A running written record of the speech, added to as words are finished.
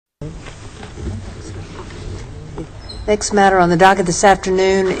Next matter on the docket this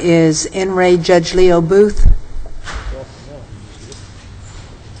afternoon is N. Ray Judge Leo Booth. Well, no,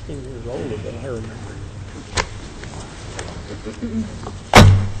 16 years older than I remember.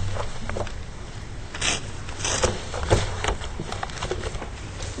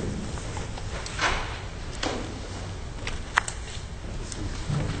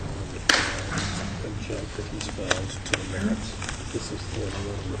 That he spells to the merits. This is the one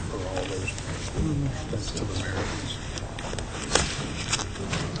we'll refer all those things to the merits.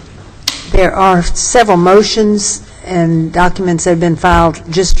 There are several motions and documents that have been filed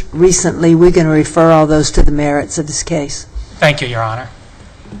just recently. We're going to refer all those to the merits of this case. Thank you, Your Honor.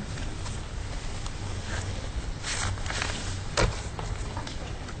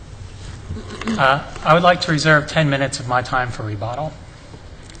 I would like to reserve 10 minutes of my time for rebuttal.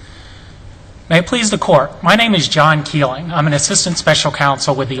 May it please the Court, my name is John Keeling. I'm an Assistant Special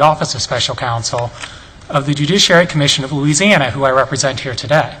Counsel with the Office of Special Counsel of the Judiciary Commission of Louisiana, who I represent here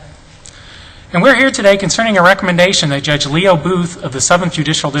today. And we're here today concerning a recommendation that Judge Leo Booth of the 7th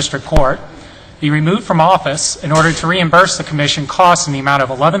Judicial District Court be removed from office in order to reimburse the Commission costs in the amount of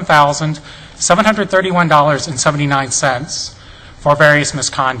 $11,731.79 for various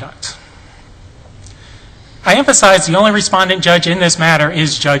misconduct. I emphasize the only respondent judge in this matter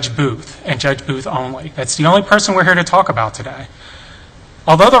is Judge Booth, and Judge Booth only. That's the only person we're here to talk about today.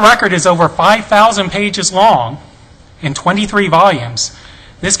 Although the record is over 5,000 pages long in 23 volumes,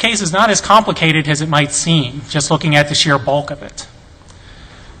 this case is not as complicated as it might seem, just looking at the sheer bulk of it.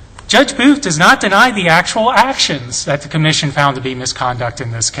 Judge Booth does not deny the actual actions that the Commission found to be misconduct in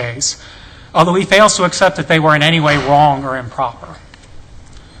this case, although he fails to accept that they were in any way wrong or improper.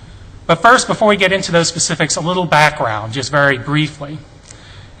 But first, before we get into those specifics, a little background, just very briefly.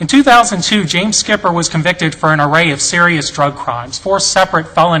 In 2002, James Skipper was convicted for an array of serious drug crimes, 4 separate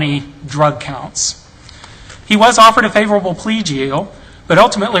felony drug counts. He was offered a favorable plea deal, but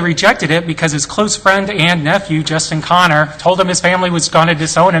ultimately rejected it because his close friend and nephew, Justin Connor, told him his family was going to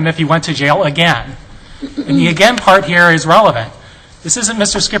disown him if he went to jail again. And the again part here is relevant. This isn't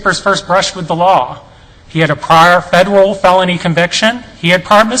Mr. Skipper's first brush with the law. He had a prior federal felony conviction. He had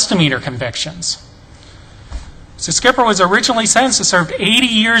prior misdemeanor convictions. So Skipper was originally sentenced to serve 80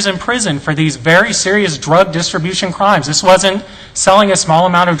 years in prison for these very serious drug distribution crimes. This wasn't selling a small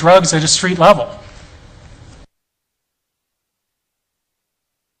amount of drugs at a street level.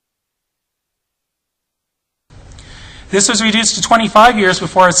 This was reduced to 25 years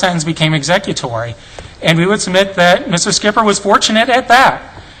before his sentence became executory. And we would submit that Mr. Skipper was fortunate at that.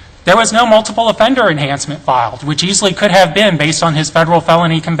 There was no multiple offender enhancement filed, which easily could have been based on his federal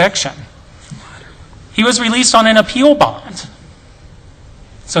felony conviction. He was released on an appeal bond.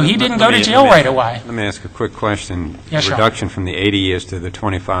 So he didn't go to jail right away. Let me ask a quick question. Yes, the reduction from the 80 years to the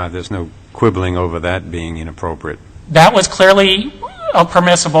 25, there's no quibbling over that being inappropriate. That was clearly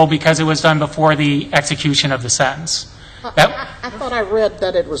permissible because it was done before the execution of the sentence. I thought I read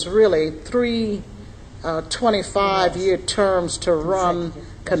that it was really 3 25-year terms to run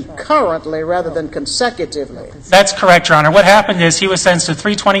concurrently rather than consecutively. That's correct, Your Honor. What happened is he was sentenced to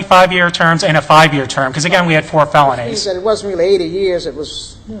 3 25-year terms and a 5-year term, because again, we had 4 felonies. That it wasn't really 80 years, it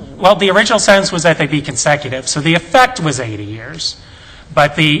was... Well, the original sentence was that they be consecutive, so the effect was 80 years.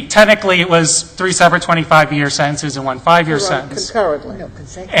 But technically it was 3 separate 25-year sentences and 1 5-year sentence. Concurrently.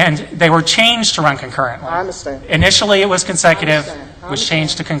 And they were changed to run concurrently. I understand. Initially it was consecutive, was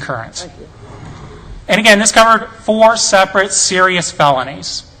changed to concurrent. Thank you. And again, this covered 4 separate serious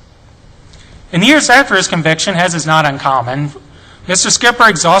felonies. In the years after his conviction, as is not uncommon, Mr. Skipper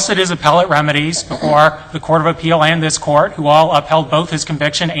exhausted his appellate remedies before the Court of Appeal and this court, who all upheld both his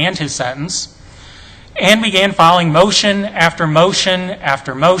conviction and his sentence, and began filing motion after motion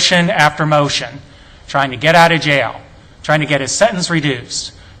after motion after motion, trying to get out of jail, trying to get his sentence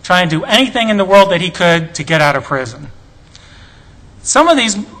reduced, trying to do anything in the world that he could to get out of prison. Some of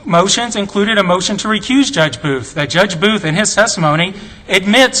these motions included a motion to recuse Judge Booth, that Judge Booth, in his testimony,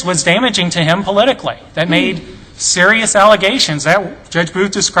 admits was damaging to him politically, that made serious allegations that Judge Booth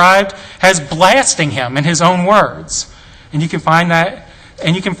described as blasting him in his own words. And you can find that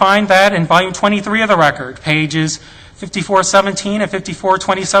in volume 23 of the record, pages 5417 and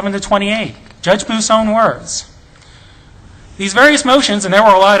 5427 to 28. Judge Booth's own words. These various motions, and there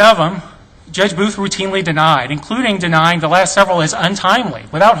were a lot of them, Judge Booth routinely denied, including denying the last several as untimely,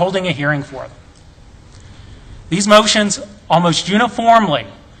 without holding a hearing for them. These motions almost uniformly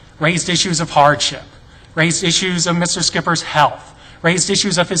raised issues of hardship, raised issues of Mr. Skipper's health, raised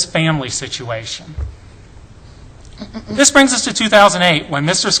issues of his family situation. This brings us to 2008, when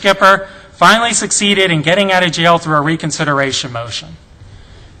Mr. Skipper finally succeeded in getting out of jail through a reconsideration motion.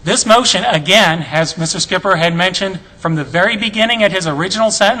 This motion, again, as Mr. Skipper had mentioned from the very beginning at his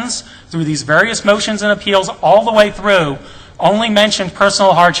original sentence, through these various motions and appeals all the way through, only mentioned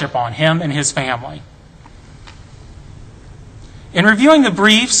personal hardship on him and his family. In reviewing the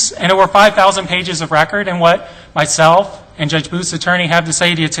briefs and over 5,000 pages of record and what myself and Judge Booth's attorney have to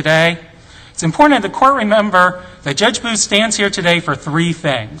say to you today, it's important that the court remember that Judge Booth stands here today for three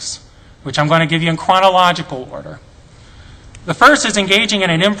things, which I'm going to give you in chronological order. The first is engaging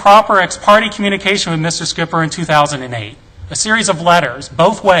in an improper ex parte communication with Mr. Skipper in 2008, a series of letters,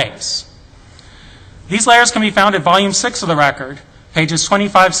 both ways. These letters can be found at Volume 6 of the record, pages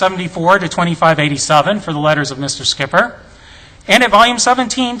 2574 to 2587 for the letters of Mr. Skipper, and at Volume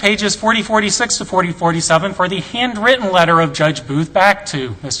 17, pages 4046 to 4047 for the handwritten letter of Judge Booth back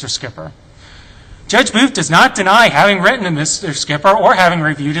to Mr. Skipper. Judge Booth does not deny having written to Mr. Skipper or having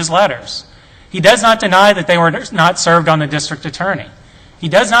reviewed his letters. He does not deny that they were not served on the district attorney. He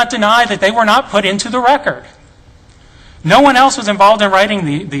does not deny that they were not put into the record. No one else was involved in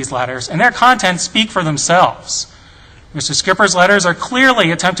writing these letters, and their contents speak for themselves. Mr. Skipper's letters are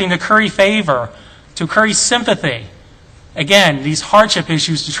clearly attempting to curry favor, to curry sympathy. Again, these hardship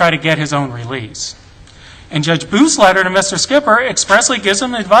issues to try to get his own release. And Judge Booth's letter to Mr. Skipper expressly gives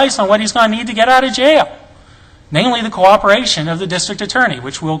him advice on what he's going to need to get out of jail, namely the cooperation of the district attorney,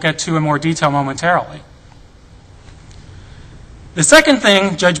 which we'll get to in more detail momentarily. The second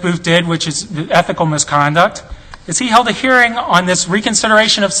thing Judge Booth did, which is the ethical misconduct, is he held a hearing on this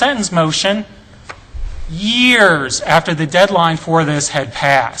reconsideration of sentence motion years after the deadline for this had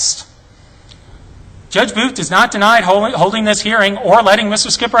passed. Judge Booth does not deny holding this hearing or letting Mr.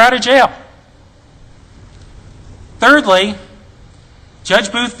 Skipper out of jail. Thirdly,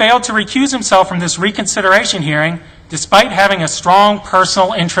 Judge Booth failed to recuse himself from this reconsideration hearing despite having a strong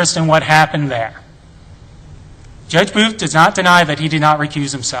personal interest in what happened there. Judge Booth does not deny that he did not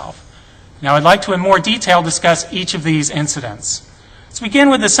recuse himself. Now, I'd like to in more detail discuss each of these incidents. Let's begin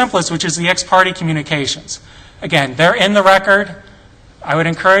with the simplest, which is the ex parte communications. Again, they're in the record. I would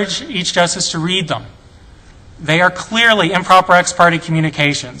encourage each justice to read them. They are clearly improper ex parte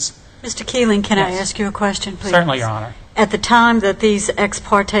communications. Mr. Keeling, can I ask you a question, please? Certainly, Your Honor. At the time that these ex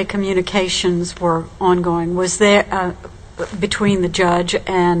parte communications were ongoing, was there, between the judge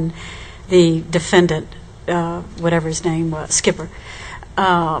and the defendant, whatever his name was, Skipper,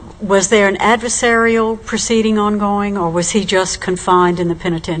 was there an adversarial proceeding ongoing, or was he just confined in the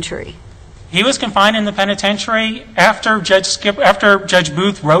penitentiary? He was confined in the penitentiary after Judge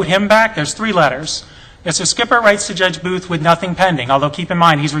Booth wrote him back. There's 3 letters. Mr. Skipper writes to Judge Booth with nothing pending, although keep in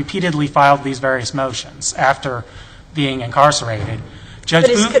mind he's repeatedly filed these various motions after being incarcerated. Judge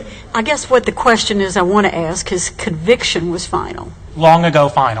Booth, I guess what the question is I want to ask, his conviction was final. Long ago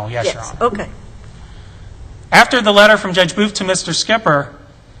final, yes, Your Honor. Okay. After the letter from Judge Booth to Mr. Skipper,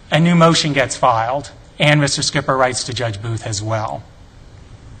 a new motion gets filed, and Mr. Skipper writes to Judge Booth as well.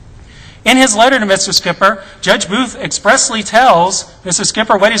 In his letter to Mr. Skipper, Judge Booth expressly tells Mr.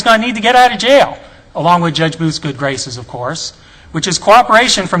 Skipper what he's going to need to get out of jail, along with Judge Booth's good graces, of course, which is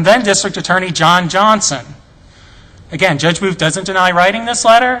cooperation from then District Attorney John Johnson. Again, Judge Booth doesn't deny writing this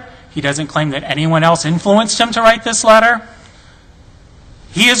letter. He doesn't claim that anyone else influenced him to write this letter.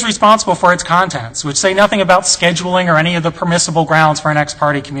 He is responsible for its contents, which say nothing about scheduling or any of the permissible grounds for an ex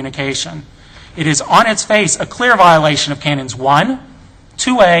parte communication. It is on its face a clear violation of Canons 1,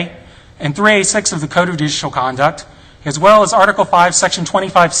 2A, and 3A6 of the Code of Judicial Conduct, as well as Article 5, Section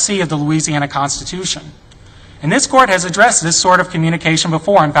 25C of the Louisiana Constitution. And this court has addressed this sort of communication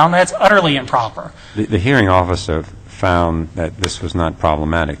before and found that it's utterly improper. The hearing officer found that this was not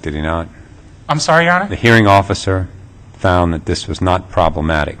problematic, did he not? I'm sorry, Your Honor? The hearing officer found that this was not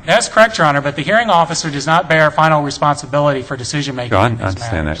problematic. That's correct, Your Honor, but the hearing officer does not bear final responsibility for decision-making in these matters.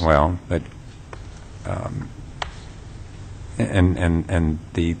 I understand that well, but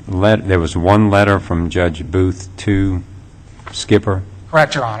there was one letter from Judge Booth to Skipper?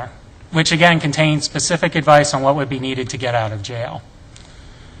 Correct, Your Honor, which again contains specific advice on what would be needed to get out of jail.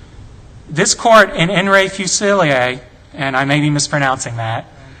 This court in In re Fusilier, and I may be mispronouncing that,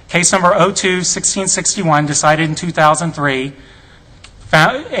 case number 02-1661, decided in 2003,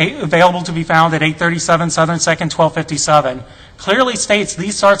 available to be found at 837 Southern 2nd, 1257, clearly states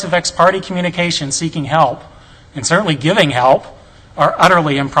these sorts of ex parte communications seeking help, and certainly giving help, are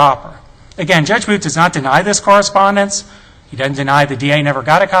utterly improper. Again, Judge Booth does not deny this correspondence. He doesn't deny the DA never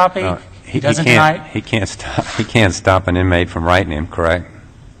got a copy. He can't stop an inmate from writing him, correct?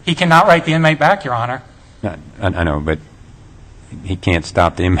 He cannot write the inmate back, Your Honor. I know, but he can't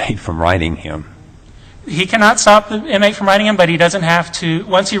stop the inmate from writing him. He cannot stop the inmate from writing him, but he doesn't have to,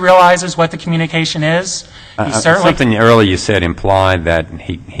 once he realizes what the communication is, he certainly... Something earlier you said implied that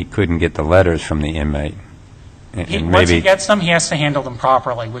he couldn't get the letters from the inmate. Once he gets them, he has to handle them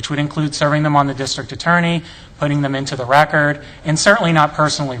properly, which would include serving them on the district attorney, putting them into the record, and certainly not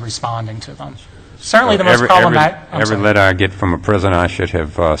personally responding to them. Certainly the most problematic... Every letter I get from a prisoner, I should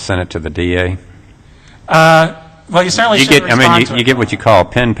have sent it to the DA? Well, you certainly should respond to it. You get what you call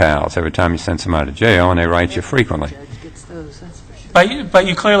pen pals every time you send somebody to jail, and they write you frequently. But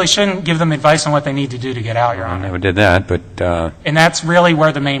you clearly shouldn't give them advice on what they need to do to get out, Your Honor. I never did that, but... And that's really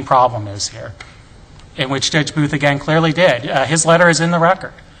where the main problem is here, in which Judge Boothe, again, clearly did. His letter is in the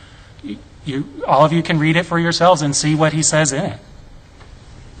record. All of you can read it for yourselves and see what he says in it.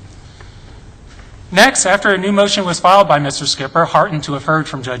 Next, after a new motion was filed by Mr. Skipper, heartened to have heard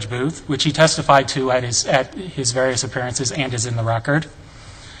from Judge Boothe, which he testified to at his various appearances and is in the record,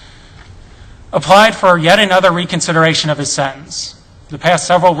 applied for yet another reconsideration of his sentence. The past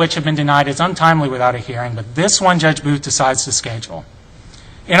several of which have been denied as untimely without a hearing, but this one Judge Boothe decides to schedule.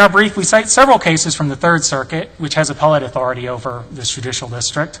 In our brief, we cite several cases from the Third Circuit, which has appellate authority over this judicial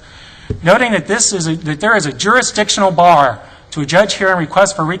district, noting that there is a jurisdictional bar to a judge hearing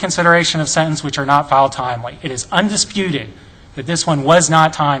requests for reconsideration of sentence which are not filed timely. It is undisputed that this one was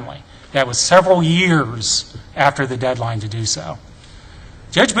not timely. That was several years after the deadline to do so.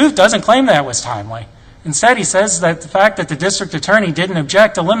 Judge Boothe doesn't claim that was timely. Instead, he says that the fact that the district attorney didn't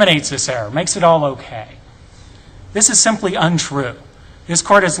object eliminates this error, makes it all okay. This is simply untrue. This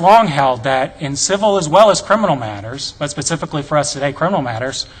court has long held that in civil as well as criminal matters, but specifically for us today, criminal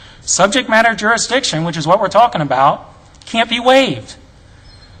matters, subject matter jurisdiction, which is what we're talking about, can't be waived.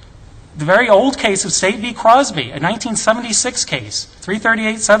 The very old case of State v. Crosby, a 1976 case,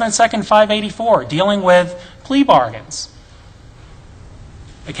 338 7th 2nd 584, dealing with plea bargains.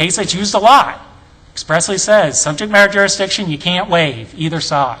 A case that's used a lot, expressly says subject matter jurisdiction you can't waive, either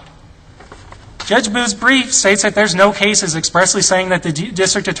side. Judge Booth's brief states that there's no cases expressly saying that the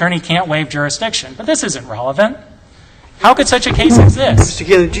district attorney can't waive jurisdiction, but this isn't relevant. How could such a case exist? Mr.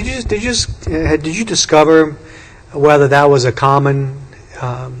 Keeler, did you discover whether that was a common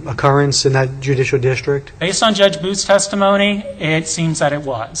occurrence in that judicial district? Based on Judge Booth's testimony, it seems that it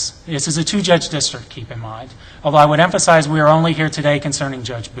was. This is a two-judge district, keep in mind. Although I would emphasize we are only here today concerning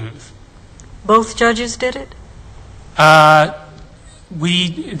Judge Booth. Both judges did it? That's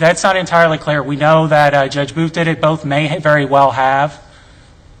not entirely clear. We know that Judge Booth did it. Both may very well have.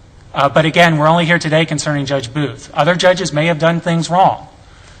 But again, we're only here today concerning Judge Booth. Other judges may have done things wrong.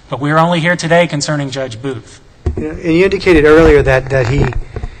 But we're only here today concerning Judge Booth. And you indicated earlier that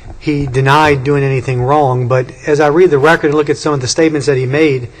he denied doing anything wrong, but as I read the record and look at some of the statements that he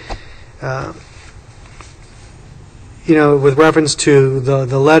made, with reference to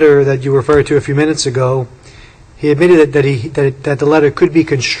the letter that you referred to a few minutes ago, he admitted that the letter could be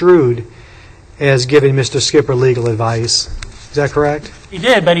construed as giving Mr. Skipper legal advice. Is that correct? He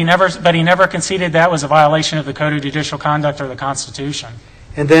did, but he never conceded that was a violation of the Code of Judicial Conduct or the Constitution.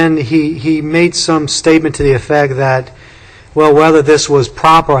 And then he made some statement to the effect that, well, whether this was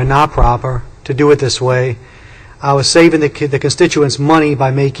proper or not proper to do it this way, I was saving the constituents money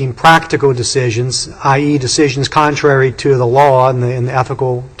by making practical decisions, i.e. decisions contrary to the law and the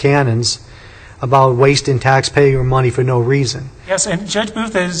ethical canons about wasting taxpayer money for no reason. Yes, and Judge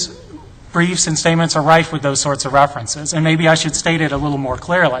Booth's briefs and statements are rife with those sorts of references, and maybe I should state it a little more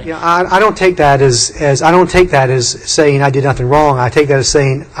clearly. Yeah, I don't take that as saying I did nothing wrong. I take that as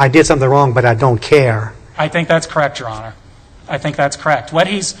saying I did something wrong, but I don't care. I think that's correct, Your Honor. I think that's correct. What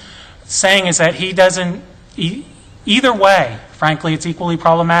he's saying is that he doesn't, either way, frankly, it's equally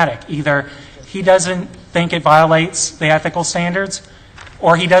problematic. Either he doesn't think it violates the ethical standards,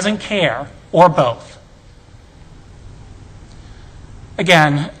 or he doesn't care, or both.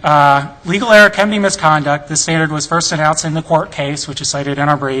 Again, legal error can be misconduct. This standard was first announced in the court case, which is cited in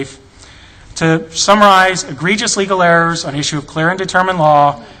our brief. To summarize, egregious legal errors on issue of clear and determined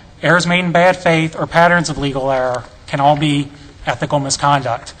law, errors made in bad faith, or patterns of legal error can all be ethical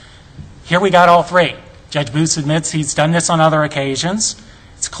misconduct. Here we got all three. Judge Booth admits he's done this on other occasions.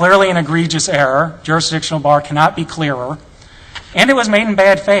 It's clearly an egregious error. Jurisdictional bar cannot be clearer. And it was made in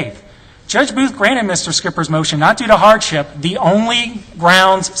bad faith. Judge Booth granted Mr. Skipper's motion not due to hardship, the only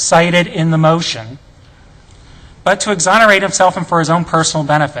grounds cited in the motion, but to exonerate himself and for his own personal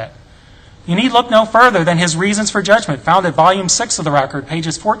benefit. You need look no further than his reasons for judgment found at Volume 6 of the record,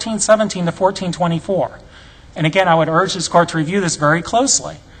 pages 1417 to 1424. And again, I would urge this court to review this very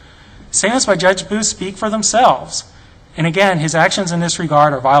closely. Statements by Judge Booth speak for themselves. And again, his actions in this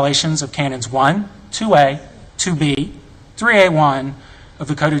regard are violations of Canons 1, 2A, 2B, 3A1, of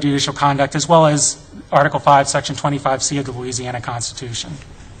the Code of Judicial Conduct, as well as Article 5, Section 25C of the Louisiana Constitution.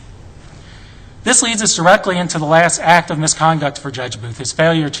 This leads us directly into the last act of misconduct for Judge Boothe, his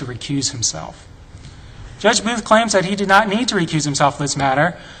failure to recuse himself. Judge Boothe claims that he did not need to recuse himself in this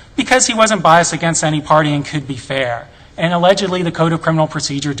matter because he wasn't biased against any party and could be fair, and allegedly the Code of Criminal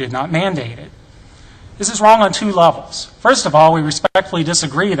Procedure did not mandate it. This is wrong on two levels. First of all, we respectfully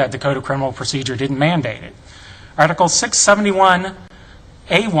disagree that the Code of Criminal Procedure didn't mandate it. Article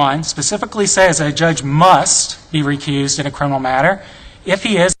 671A1 specifically says that a judge must be recused in a criminal matter if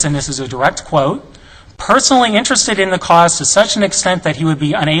he is, and this is a direct quote, personally interested in the cause to such an extent that he would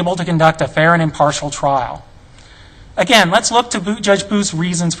be unable to conduct a fair and impartial trial. Again, let's look to Judge Booth's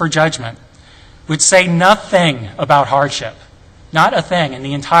reasons for judgment, which say nothing about hardship. Not a thing in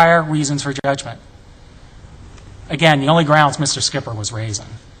the entire reasons for judgment. Again, the only grounds Mr. Skipper was raising.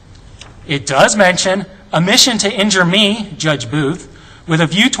 It does mention a mission to injure me, Judge Booth, with a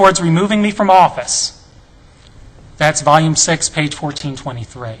view towards removing me from office. That's Volume 6, page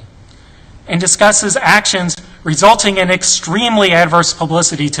 1423. And discusses actions resulting in extremely adverse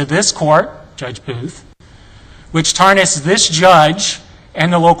publicity to this court, Judge Booth, which tarnishes this judge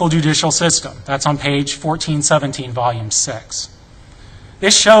and the local judicial system. That's on page 1417, Volume 6.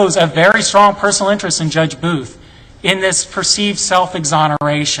 This shows a very strong personal interest in Judge Booth in this perceived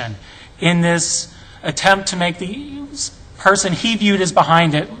self-exoneration, in this attempt to make the person he viewed as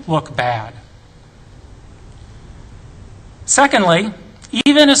behind it look bad. Secondly,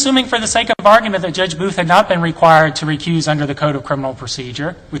 even assuming for the sake of argument that Judge Booth had not been required to recuse under the Code of Criminal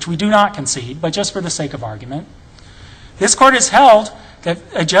Procedure, which we do not concede, but just for the sake of argument, this court has held that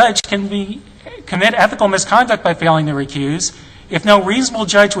a judge can commit ethical misconduct by failing to recuse if no reasonable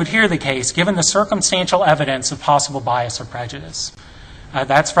judge would hear the case, given the circumstantial evidence of possible bias or prejudice.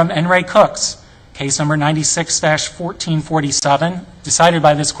 That's from N. Ray Cooks, case number 96-1447, decided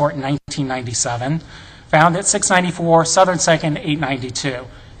by this court in 1997, found at 694 Southern 2nd, 892.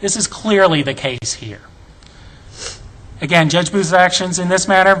 This is clearly the case here. Again, Judge Booth's actions in this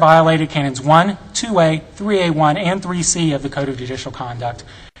matter violated Canons 1, 2A, 3A1, and 3C of the Code of Judicial Conduct,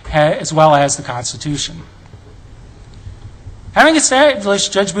 as well as the Constitution. Having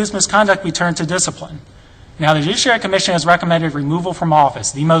established Judge Booth's misconduct, we turn to discipline. Now, the Judiciary Commission has recommended removal from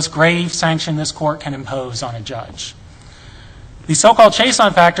office, the most grave sanction this court can impose on a judge. These so-called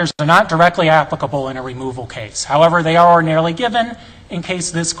chase-on factors are not directly applicable in a removal case. However, they are ordinarily given in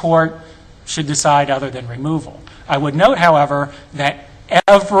case this court should decide other than removal. I would note, however, that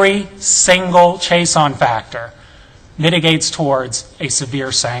every single chase-on factor mitigates towards a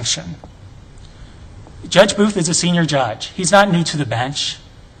severe sanction. Judge Booth is a senior judge. He's not new to the bench.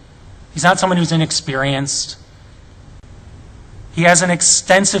 He's not someone who's inexperienced. He has an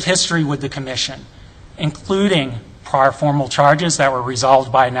extensive history with the Commission, including prior formal charges that were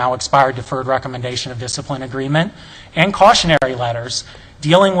resolved by a now expired deferred recommendation of discipline agreement, and cautionary letters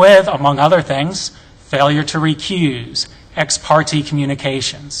dealing with, among other things, failure to recuse, ex parte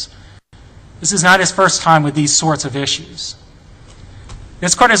communications. This is not his first time with these sorts of issues.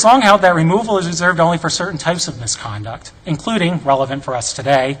 This court has long held that removal is reserved only for certain types of misconduct, including, relevant for us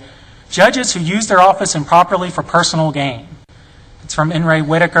today, judges who use their office improperly for personal gain. It's from N. Ray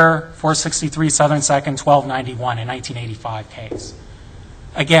Whitaker, 463 Southern 2nd, 1291, a 1985 case.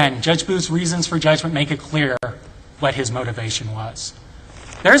 Again, Judge Booth's reasons for judgment make it clear what his motivation was.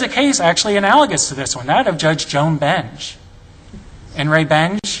 There's a case actually analogous to this one, that of Judge Joan Benge. N. Ray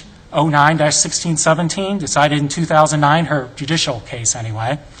Benge, 09-1617, decided in 2009, her judicial case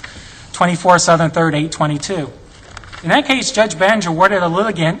anyway, 24 Southern 3rd, 822. In that case, Judge Benge awarded a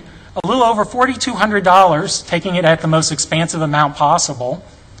litigant a little over $4,200, taking it at the most expansive amount possible,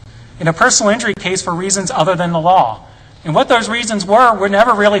 in a personal injury case for reasons other than the law. And what those reasons were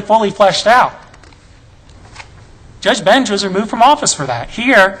never really fully fleshed out. Judge Benge was removed from office for that.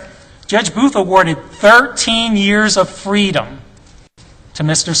 Here, Judge Booth awarded 13 years of freedom to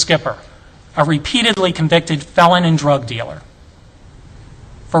Mr. Skipper, a repeatedly convicted felon and drug dealer,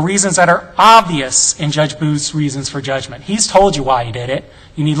 for reasons that are obvious in Judge Booth's reasons for judgment. He's told you why he did it.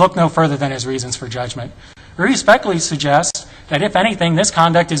 You need look no further than his reasons for judgment. We respectfully suggest that, if anything, this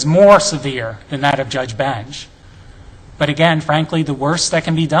conduct is more severe than that of Judge Benge. But again, frankly, the worst that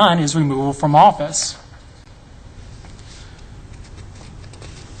can be done is removal from office.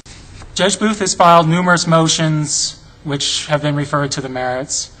 Judge Booth has filed numerous motions which have been referred to the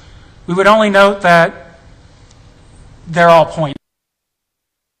merits. We would only note that they're all pointless.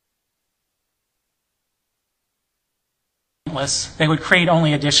 They would create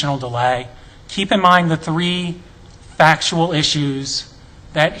only additional delay. Keep in mind the three factual issues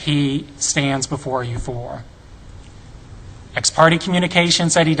that he stands before you for. Ex parte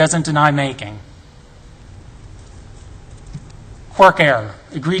communications that he doesn't deny making. Quirk error,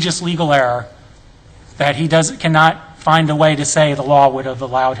 egregious legal error that he cannot find a way to say the law would have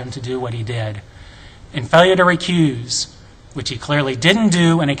allowed him to do what he did. And failure to recuse, which he clearly didn't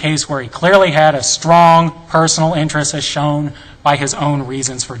do in a case where he clearly had a strong personal interest as shown by his own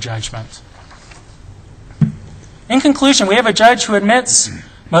reasons for judgment. In conclusion, we have a judge who admits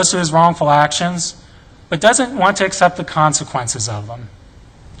most of his wrongful actions, but doesn't want to accept the consequences of them.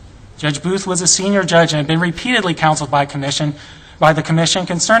 Judge Boothe was a senior judge and had been repeatedly counseled by the Commission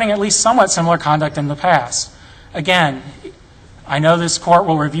concerning at least somewhat similar conduct in the past. Again, I know this court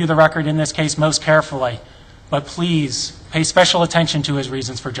will review the record in this case most carefully, but please pay special attention to his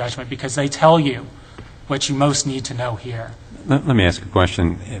reasons for judgment because they tell you what you most need to know here. Let me ask a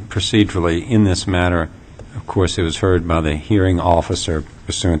question. Procedurally, in this matter, of course, it was heard by the hearing officer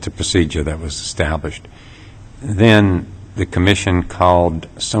pursuant to procedure that was established. Then the Commission called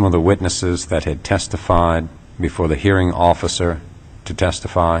some of the witnesses that had testified before the hearing officer to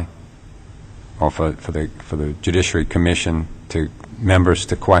testify, or for the Judiciary Commission members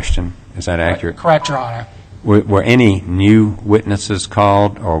to question. Is that accurate? Correct, Your Honor. Were any new witnesses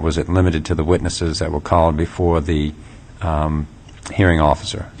called, or was it limited to the witnesses that were called before the hearing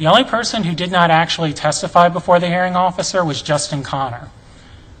officer? The only person who did not actually testify before the hearing officer was Justin Connor.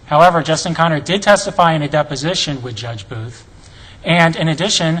 However, Justin Connor did testify in a deposition with Judge Boothe. And in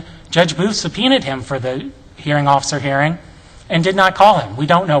addition, Judge Boothe subpoenaed him for the hearing officer hearing and did not call him. We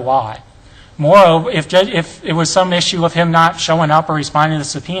don't know why. Moreover, if it was some issue of him not showing up or responding to the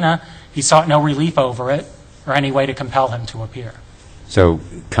subpoena, he sought no relief over it or any way to compel him to appear. So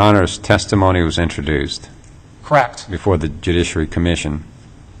Connor's testimony was introduced? Correct. Before the Judiciary Commission,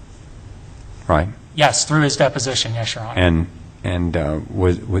 right? Yes, through his deposition, yes, Your Honor. And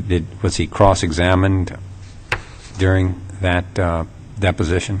was he cross-examined during that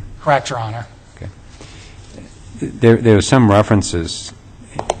deposition? Correct, Your Honor. Okay. There were some references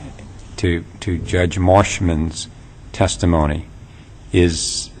to Judge Marshman's testimony.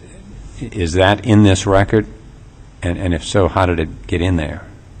 Is that in this record? And if so, how did it get in there?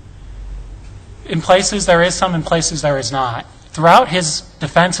 In places there is some, in places there is not. Throughout his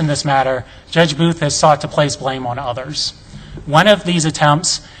defense in this matter, Judge Boothe has sought to place blame on others. One of these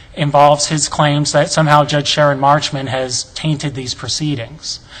attempts involves his claims that somehow Judge Sharon Marchman has tainted these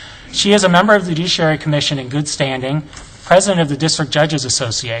proceedings. She is a member of the Judiciary Commission in good standing, president of the District Judges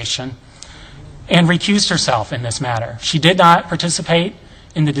Association, and recused herself in this matter. She did not participate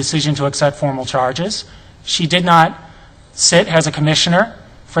in the decision to accept formal charges. She did not sit as a commissioner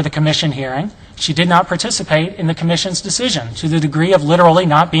for the commission hearing. She did not participate in the commission's decision to the degree of literally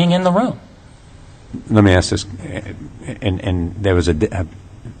not being in the room. Let me ask this, and there was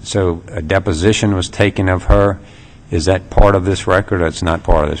so a deposition was taken of her. Is that part of this record, or it's not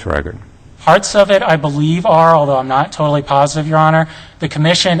part of this record? Parts of it, I believe, are, although I'm not totally positive, Your Honor. The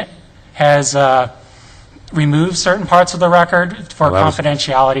commission has removed certain parts of the record for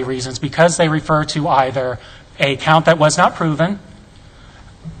confidentiality reasons because they refer to either a count that was not proven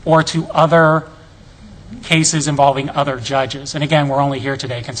or to other cases involving other judges. And again, we're only here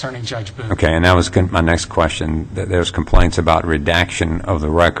today concerning Judge Boothe. Okay, and that was my next question. There's complaints about redaction of the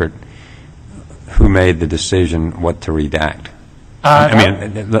record. Who made the decision what to redact?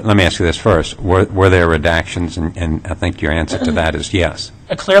 Let me ask you this first. Were there redactions? And I think your answer to that is yes.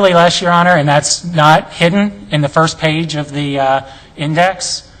 Clearly less, Your Honor, and that's not hidden in the first page of the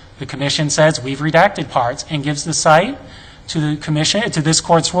index. The commission says we've redacted parts and gives the cite to the commission, to this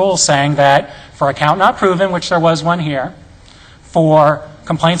court's rule saying that for a count not proven, which there was one here, for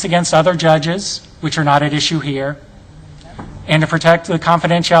complaints against other judges, which are not at issue here, and to protect the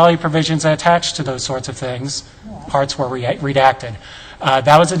confidentiality provisions that attach to those sorts of things, parts were redacted.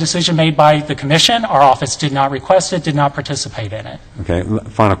 That was a decision made by the commission. Our office did not request it, did not participate in it. Okay,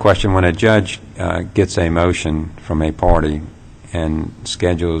 final question. When a judge gets a motion from a party and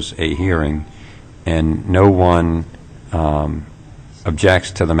schedules a hearing and no one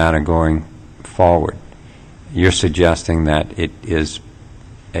objects to the matter going forward, you're suggesting that it is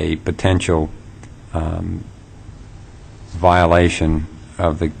a potential violation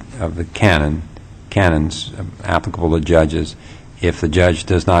of the canons applicable to judges if the judge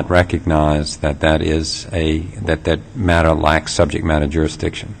does not recognize that that matter lacks subject matter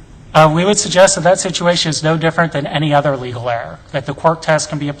jurisdiction. We would suggest that situation is no different than any other legal error, that the Quirk test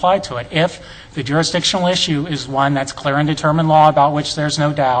can be applied to it. If the jurisdictional issue is one that's clear and determined law about which there's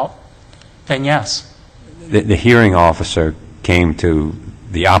no doubt, then yes. The hearing officer came to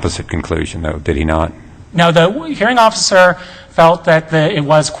the opposite conclusion, though, did he not? No, the hearing officer felt that it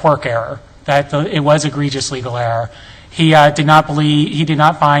was Quirk error, that it was egregious legal error. he did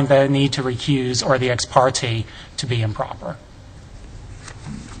not find the need to recuse or the ex parte to be improper.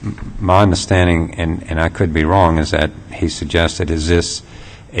 My understanding, and I could be wrong, is that he suggested, is this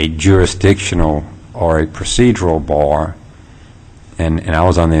a jurisdictional or a procedural bar? And I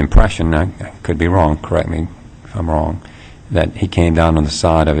was on the impression, I could be wrong, correct me if I'm wrong, that he came down on the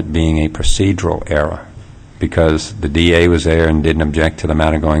side of it being a procedural error because the DA was there and didn't object to the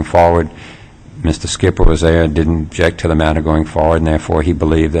matter going forward. Mr. Skipper was there and didn't object to the matter going forward, and therefore he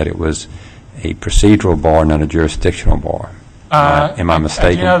believed that it was a procedural bar, not a jurisdictional bar. Am I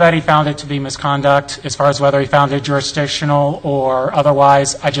mistaken? I do know that he found it to be misconduct. As far as whether he found it jurisdictional or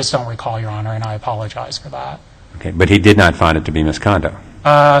otherwise, I just don't recall, Your Honor, and I apologize for that. Okay, but he did not find it to be misconduct.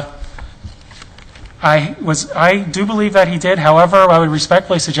 I do believe that he did. However, I would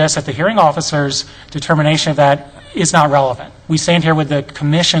respectfully suggest that the hearing officer's determination of that is not relevant. We stand here with the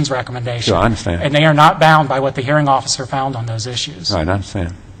Commission's recommendation. Sure, I understand. And they are not bound by what the hearing officer found on those issues. Right, I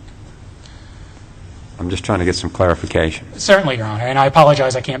understand. I'm just trying to get some clarification. Certainly, Your Honor, and I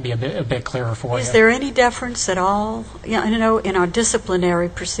apologize I can't be a bit clearer for you. Is there any deference at all? In our disciplinary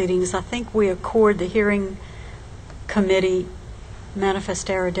proceedings, I think we accord the hearing committee manifest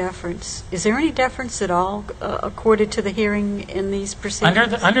error deference. Is there any deference at all accorded to the hearing in these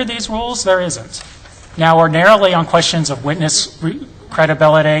proceedings? Under these rules, there isn't. Now, ordinarily on questions of witness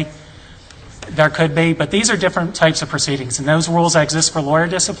credibility, there could be, but these are different types of proceedings, and those rules that exist for lawyer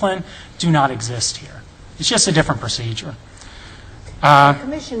discipline do not exist here. It's just a different procedure. The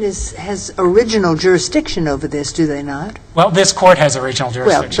Commission has original jurisdiction over this, do they not? Well, this court has original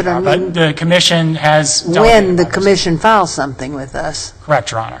jurisdiction, Well, but I mean, but the Commission has... When the Commission files something with us.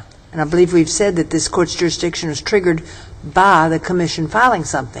 Correct, Your Honor. And I believe we've said that this court's jurisdiction is triggered by the Commission filing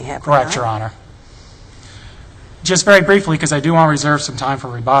something, have we not? Correct, Your Honor. Just very briefly, because I do want to reserve some time for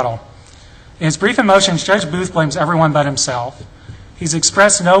rebuttal. In his brief motions, Judge Boothe blames everyone but himself. He's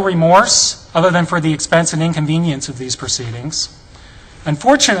expressed no remorse other than for the expense and inconvenience of these proceedings.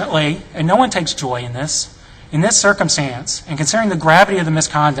 Unfortunately, and no one takes joy in this circumstance, and considering the gravity of the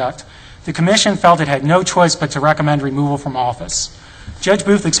misconduct, the Commission felt it had no choice but to recommend removal from office. Judge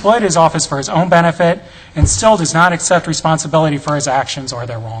Boothe exploited his office for his own benefit and still does not accept responsibility for his actions or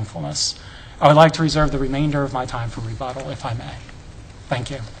their wrongfulness. I would like to reserve the remainder of my time for rebuttal, if I may.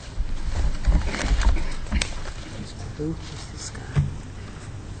 Thank you.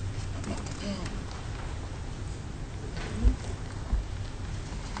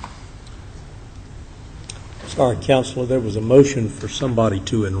 Sorry, Counselor, there was a motion for somebody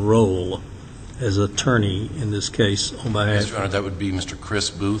to enroll as attorney in this case on behalf. Yes, Your Honor, that would be Mr. Chris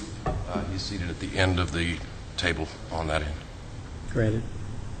Boothe. He's seated at the end of the table on that end. Granted.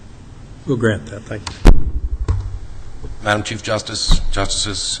 We'll grant that. Thank you. Madam Chief Justice,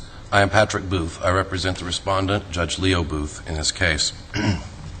 Justices, I am Patrick Boothe. I represent the respondent, Judge Leo Boothe, in this case.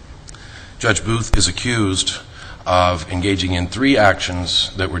 Judge Boothe is accused of engaging in 3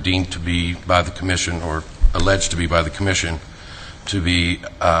 actions that were deemed to be by the Commission, or alleged to be by the Commission, to be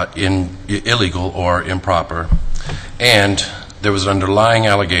illegal or improper, and there was an underlying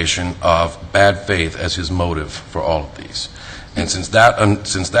allegation of bad faith as his motive for all of these. And since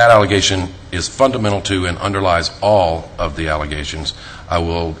that allegation is fundamental to and underlies all of the allegations, I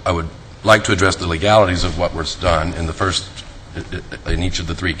would like to address the legalities of what was done in each of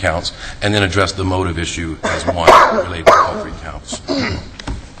the 3 counts, and then address the motive issue as one related to all 3 counts.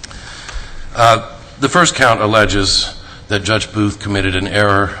 The first count alleges that Judge Boothe committed an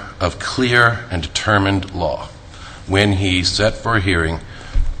error of clear and determined law when he set for a hearing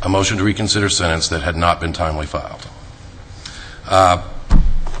a motion to reconsider sentence that had not been timely filed.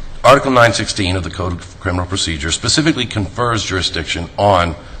 Article 916 of the Code of Criminal Procedure specifically confers jurisdiction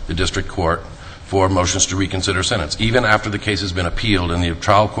on the district court for motions to reconsider sentence. Even after the case has been appealed and the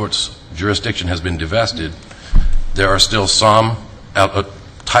trial court's jurisdiction has been divested, there are still some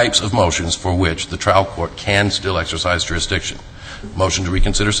types of motions for which the trial court can still exercise jurisdiction. Motion to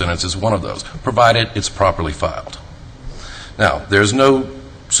reconsider sentence is one of those, provided it's properly filed. Now, there's no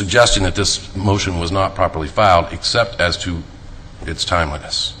suggestion that this motion was not properly filed except as to its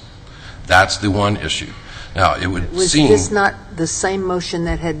timeliness. That's the one issue. Now, it would seem... Was this not the same motion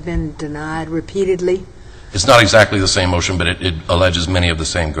that had been denied repeatedly? It's not exactly the same motion, but it alleges many of the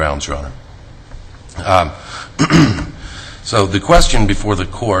same grounds, Your Honor. So the question before the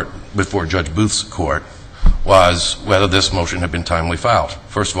court, before Judge Booth's court, was whether this motion had been timely filed.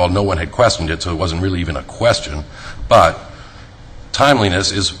 First of all, no one had questioned it, so it wasn't really even a question. But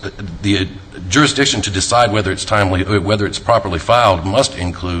timeliness is the jurisdiction to decide whether it's timely, whether it's properly filed, must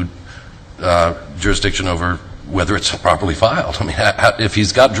include jurisdiction over whether it's properly filed. I mean, if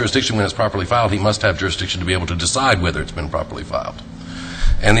he's got jurisdiction when it's properly filed, he must have jurisdiction to be able to decide whether it's been properly filed.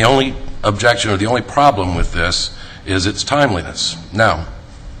 And the only objection or the only problem with this is its timeliness. Now,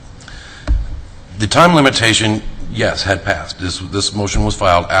 the time limitation, yes, had passed. This motion was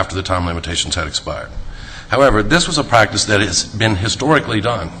filed after the time limitations had expired. However, this was a practice that has been historically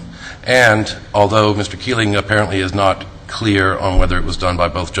done. And although Mr. Keeling apparently is not clear on whether it was done by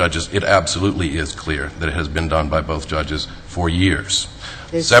both judges, it absolutely is clear that it has been done by both judges for years.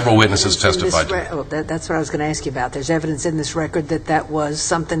 Several witnesses testified to it. That's what I was going to ask you about. There's evidence in this record that that was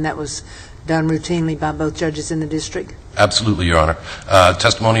something that was done routinely by both judges in the district? Absolutely, Your Honor.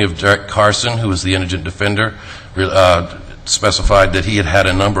 Testimony of Derek Carson, who was the indigent defender, specified that he had had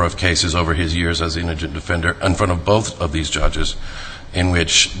a number of cases over his years as indigent defender in front of both of these judges in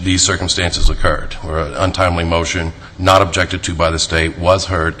which these circumstances occurred, where an untimely motion not objected to by the state was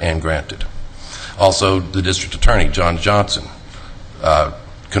heard and granted. Also, the district attorney, John Johnson,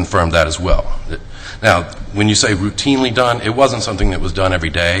 confirmed that as well. Now, when you say routinely done, it wasn't something that was done every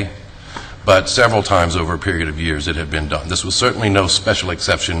day, but several times over a period of years it had been done. This was certainly no special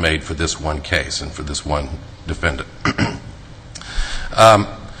exception made for this one case and for this one defendant.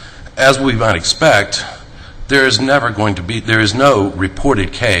 As we might expect, there is no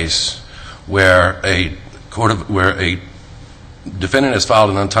reported case where a defendant has filed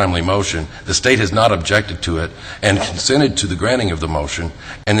an untimely motion, the state has not objected to it and consented to the granting of the motion,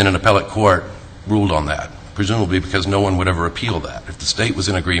 and then an appellate court ruled on that, presumably because no one would ever appeal that. If the state was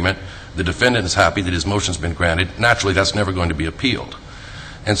in agreement, the defendant is happy that his motion's been granted, naturally that's never going to be appealed.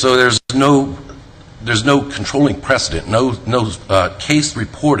 And so there's no controlling precedent, no case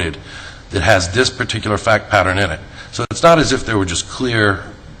reported that has this particular fact pattern in it. So it's not as if there were just clear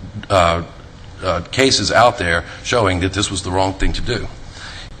cases out there showing that this was the wrong thing to do.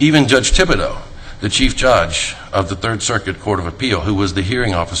 Even Judge Thibodeau, the chief judge of the Third Circuit Court of Appeal, who was the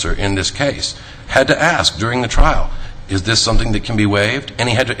hearing officer in this case, had to ask during the trial, is this something that can be waived? And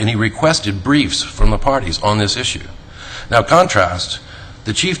he requested briefs from the parties on this issue. Now, contrast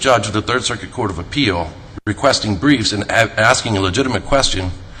the chief judge of the Third Circuit Court of Appeal requesting briefs and asking a legitimate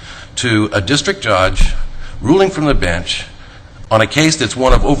question to a district judge ruling from the bench on a case that's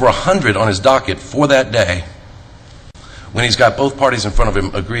one of over 100 on his docket for that day, when he's got both parties in front of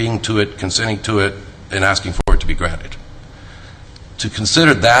him agreeing to it, consenting to it, and asking for it to be granted. To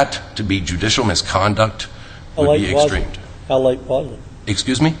consider that to be judicial misconduct would be extreme. How late was it?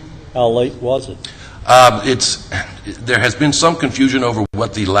 Excuse me? How late was it? There has been some confusion over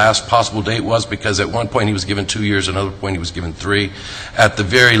what the last possible date was, because at one point he was given 2 years, another point he was given 3. At the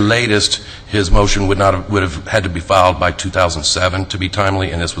very latest, his motion would have had to be filed by 2007 to be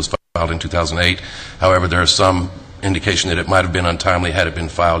timely, and this was filed in 2008. However, there is some indication that it might have been untimely had it been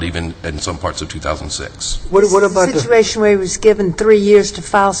filed even in some parts of 2006. What about the situation where he was given 3 years to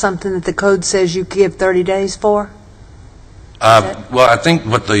file something that the code says you give 30 days for? Well, I think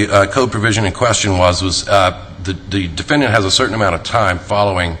what the code provision in question was the defendant has a certain amount of time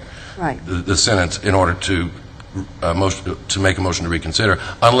following the sentence in order to make a motion to reconsider,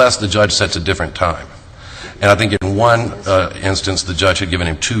 unless the judge sets a different time. And I think in one instance the judge had given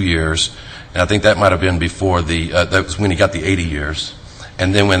him 2 years, and I think that might have been before that was when he got the 80 years.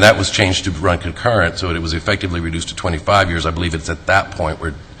 And then when that was changed to run concurrent, so it was effectively reduced to 25 years, I believe it's at that point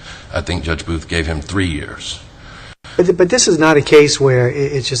where I think Judge Boothe gave him 3 years. But this is not a case where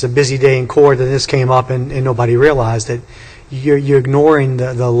it's just a busy day in court and this came up and nobody realized it. You're ignoring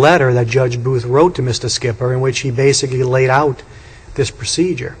the letter that Judge Boothe wrote to Mr. Skipper, in which he basically laid out this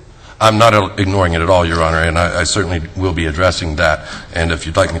procedure. I'm not ignoring it at all, Your Honor, and I certainly will be addressing that. And if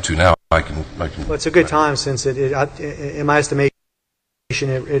you'd like me to now, I can. Well, it's a good time, since in my estimation,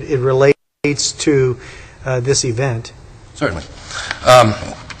 it relates to this event. Certainly.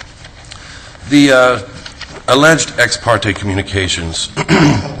 The alleged ex parte communications,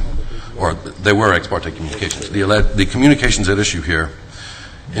 or they were ex parte communications, the communications at issue here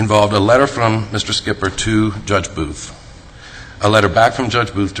involved a letter from Mr. Skipper to Judge Boothe, a letter back from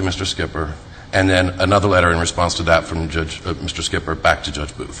Judge Boothe to Mr. Skipper, and then another letter in response to that from Mr. Skipper back to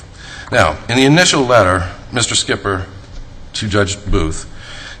Judge Boothe. Now, in the initial letter, Mr. Skipper to Judge Boothe,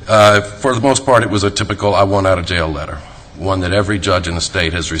 for the most part it was a typical I want out of jail letter, one that every judge in the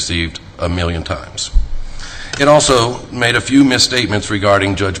state has received a million times. It also made a few misstatements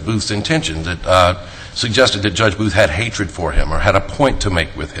regarding Judge Booth's intention that suggested that Judge Boothe had hatred for him or had a point to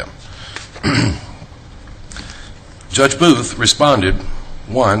make with him. Judge Boothe responded,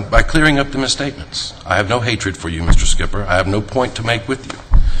 one, by clearing up the misstatements. I have no hatred for you, Mr. Skipper. I have no point to make with you.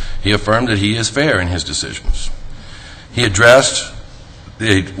 He affirmed that he is fair in his decisions. He addressed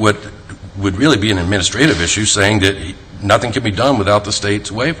what would really be an administrative issue, saying that nothing can be done without the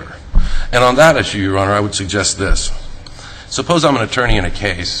state's waiver. And on that issue, Your Honor, I would suggest this. Suppose I'm an attorney in a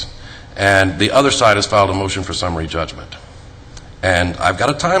case, and the other side has filed a motion for summary judgment. And I've got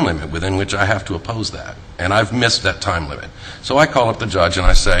a time limit within which I have to oppose that. And I've missed that time limit. So I call up the judge and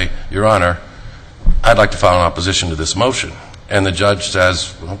I say, Your Honor, I'd like to file an opposition to this motion. And the judge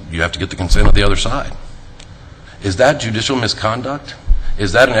says, well, you have to get the consent of the other side. Is that judicial misconduct?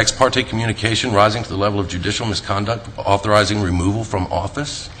 Is that an ex parte communication rising to the level of judicial misconduct, authorizing removal from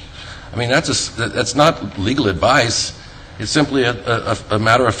office? I mean, that's not legal advice. It's simply a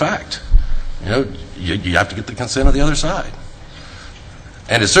matter of fact. You know, you have to get the consent of the other side.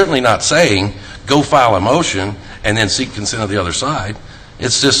 And it's certainly not saying, go file a motion and then seek consent of the other side.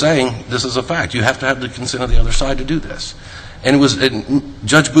 It's just saying, this is a fact. You have to have the consent of the other side to do this. And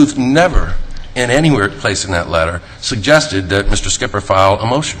Judge Boothe never, in anywhere place in that letter, suggested that Mr. Skipper file a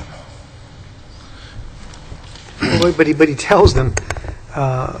motion. But he tells them,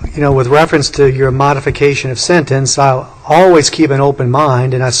 with reference to your modification of sentence, I'll always keep an open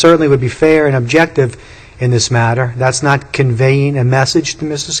mind, and I certainly would be fair and objective in this matter. That's not conveying a message to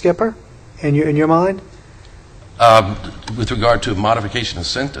Mr. Skipper in your mind? With regard to modification of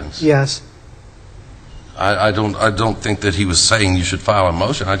sentence? Yes. I don't think that he was saying you should file a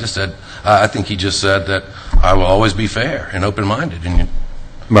motion. I just said, I think he just said that I will always be fair and open-minded.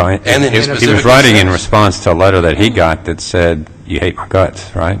 Well, and then he was writing in response to a letter that he got that said, you hate my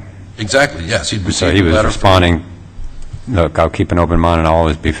guts, right? Exactly, yes. So he was responding, look, I'll keep an open mind and I'll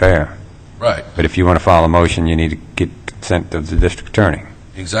always be fair. Right. But if you want to file a motion, you need to get consent of the district attorney.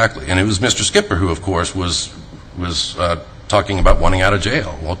 Exactly. And it was Mr. Skipper who, of course, was talking about wanting out of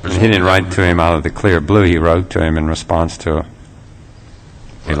jail. Well, he didn't write to him out of the clear blue. He wrote to him in response to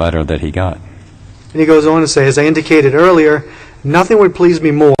a letter that he got. And he goes on to say, as I indicated earlier, nothing would please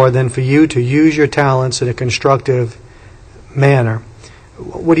me more than for you to use your talents in a constructive manner.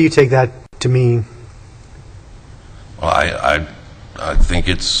 What do you take that to mean? Well, I think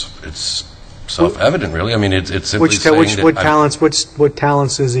it's self-evident, really. I mean, it's simply saying that... What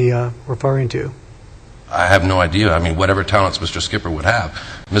talents is he referring to? I have no idea. I mean, whatever talents Mr. Skipper would have.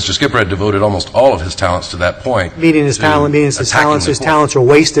 Mr. Skipper had devoted almost all of his talents to that point. Meaning his talents are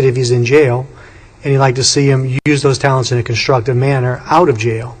wasted if he's in jail, and you'd like to see him use those talents in a constructive manner out of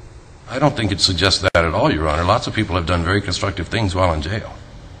jail. I don't think it suggests that at all, Your Honor. Lots of people have done very constructive things while in jail.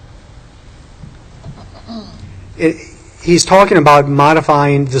 He's talking about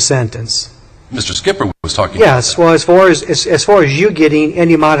modifying the sentence. Mr. Skipper was talking yes, about that. Well, as far as you getting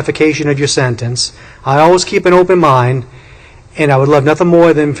any modification of your sentence, I always keep an open mind, and I would love nothing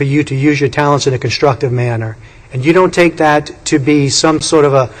more than for you to use your talents in a constructive manner. And you don't take that to be some sort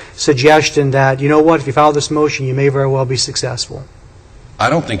of a suggestion that, you know what, if you file this motion, you may very well be successful. I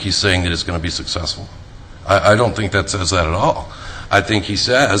don't think he's saying that it's going to be successful. I don't think that says that at all. I think he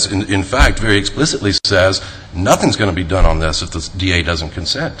says, in fact, very explicitly says, nothing's going to be done on this if the DA doesn't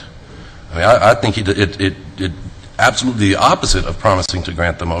consent. I mean, I think it absolutely the opposite of promising to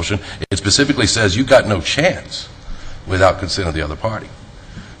grant the motion. It specifically says you got no chance without consent of the other party.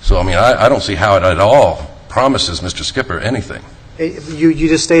 So, I mean, I don't see how it at all promises Mr. Skipper anything. You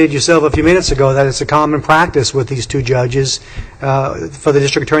just stated yourself a few minutes ago that it's a common practice with these two judges for the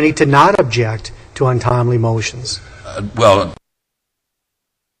district attorney to not object to untimely motions. Well,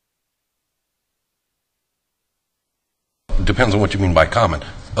 it depends on what you mean by common.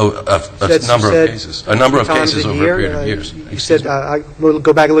 A number of cases. A number of cases over a period of years. You said, we'll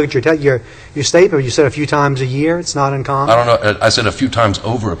go back and look at your statement. You said a few times a year. It's not uncommon. I don't know. I said a few times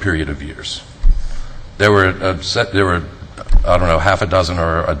over a period of years. There were I don't know, half a dozen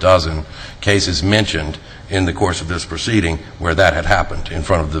or a dozen cases mentioned in the course of this proceeding where that had happened in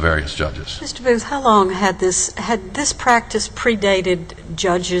front of the various judges. Mr. Booth, how long had this practice predated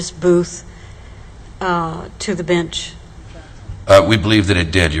Judges Booth to the bench? We believe that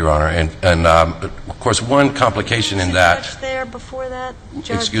it did, Your Honor, and of course one complication in that. Was the judge there before that?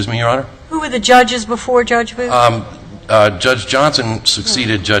 Excuse me, Your Honor? Who were the judges before Judge Booth? Judge Johnson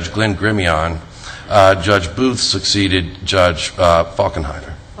succeeded Judge Glenn Grimion. Judge Booth succeeded Judge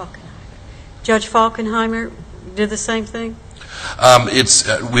Falkenheimer. Judge Falkenheimer did the same thing?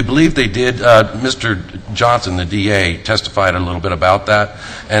 We believe they did. Mr. Johnson, the DA, testified a little bit about that.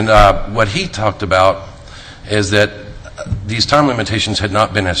 And what he talked about is that these time limitations had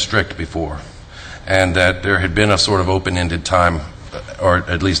not been as strict before, and that there had been a sort of open-ended time, or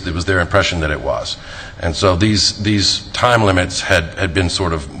at least it was their impression that it was. And so these time limits had been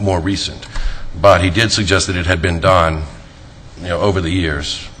sort of more recent. But he did suggest that it had been done, over the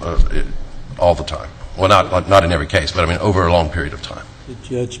years, all the time. Well, not in every case, but I mean over a long period of time. Did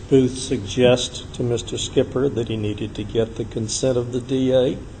Judge Booth suggest to Mr. Skipper that he needed to get the consent of the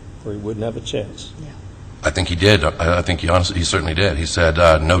DA, or he wouldn't have a chance? I think he did. I think he certainly did. He said,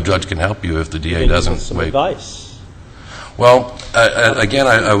 no judge can help you if the DA doesn't Some waive. advice. Well, again,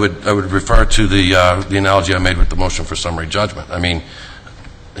 I would refer to the analogy I made with the motion for summary judgment. I mean,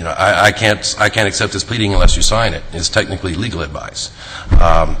 you know, I can't accept this pleading unless you sign it. It's technically legal advice. You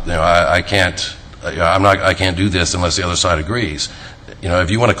know, I can't do this unless the other side agrees. You know,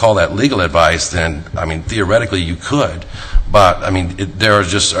 if you want to call that legal advice, then I mean, theoretically you could, but I mean, there are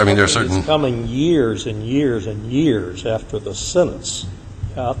certain. It's coming years and years and years after the sentence.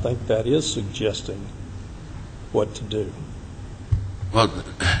 I think that is suggesting what to do. Well,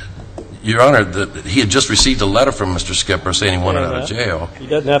 Your Honor, he had just received a letter from Mr. Skipper saying he wanted out of jail. He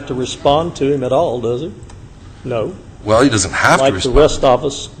doesn't have to respond to him at all, does he? No. Well, he doesn't have to Like respond. the rest of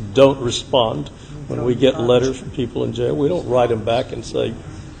us don't respond when we get letters from people in jail. We don't write them back and say,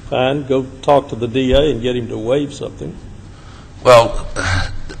 fine, go talk to the DA and get him to waive something. Well,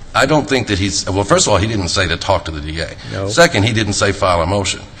 I don't think that well, first of all, he didn't say to talk to the DA. No. Second, he didn't say file a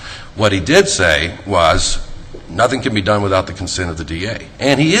motion. What he did say was nothing can be done without the consent of the DA.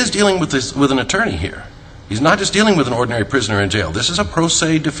 And he is dealing with an attorney here. He's not just dealing with an ordinary prisoner in jail. This is a pro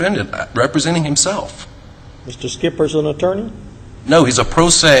se defendant representing himself. Mr. Skipper's an attorney? No, he's a pro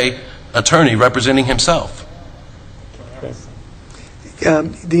se attorney representing himself. Okay.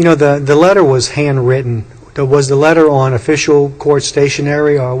 You know, the letter was handwritten. Was the letter on official court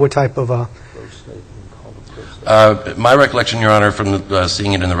stationery, or what type of a? My recollection, Your Honor, from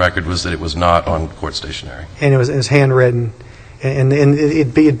seeing it in the record was that it was not on court stationery. And it was handwritten. And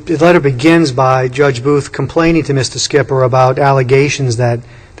the letter begins by Judge Booth complaining to Mr. Skipper about allegations that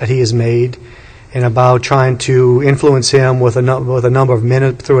he has made, and about trying to influence him through a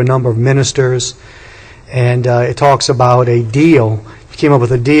number of ministers. And it talks about a deal. He came up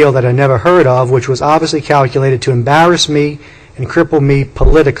with a deal that I never heard of, which was obviously calculated to embarrass me and cripple me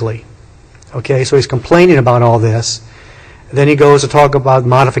politically. Okay, so he's complaining about all this. Then he goes to talk about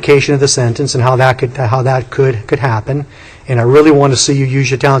modification of the sentence and how that could happen. And I really want to see you use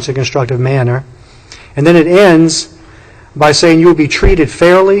your talents in a constructive manner. And then it ends by saying you will be treated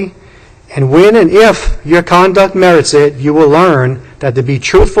fairly, and when and if your conduct merits it, you will learn that to be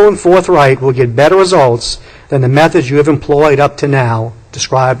truthful and forthright will get better results than the methods you have employed up to now,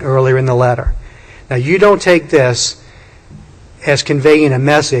 described earlier in the letter. Now, you don't take this as conveying a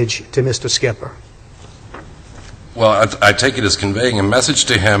message to Mr. Skipper. Well, I take it as conveying a message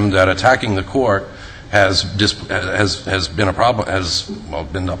to him that attacking the court has been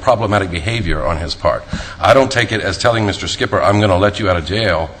a problematic behavior on his part. I don't take it as telling Mr. Skipper, I'm going to let you out of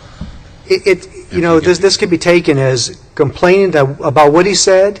jail. This could be taken as complaining about what he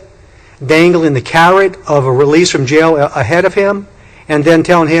said, dangling the carrot of a release from jail ahead of him, and then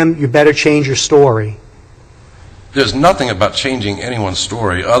telling him, you better change your story. There's nothing about changing anyone's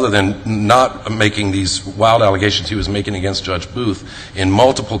story other than not making these wild allegations he was making against Judge Booth in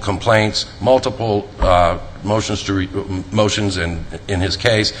multiple complaints, multiple motions in his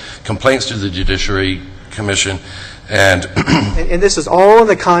case, complaints to the Judiciary Commission. And this is all in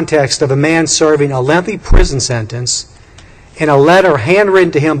the context of a man serving a lengthy prison sentence in a letter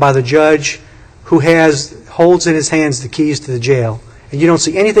handwritten to him by the judge who holds in his hands the keys to the jail. And you don't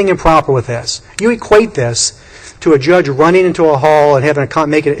see anything improper with this. You equate this to a judge running into a hall and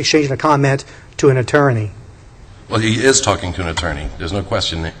exchanging a comment to an attorney. Well, he is talking to an attorney. There's no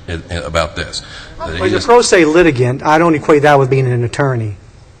question about this. Well, as a pro se litigant, I don't equate that with being an attorney.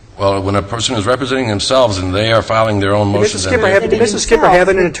 Well, when a person is representing themselves and they are filing their own motions... Did Mr. Skipper have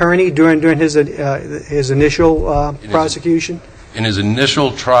an attorney during his initial prosecution? In his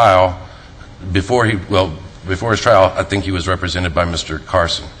initial trial, before his trial, I think he was represented by Mr.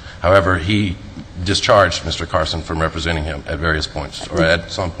 Carson. However, he discharged Mr. Carson from representing him at various points, or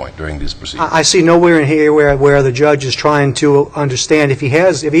at some point during these proceedings. I see nowhere in here where the judge is trying to understand if he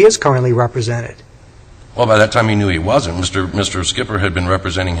is currently represented. Well, by that time he knew he wasn't. Mr. Skipper had been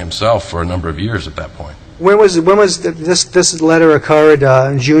representing himself for a number of years at that point. When was this letter occurred?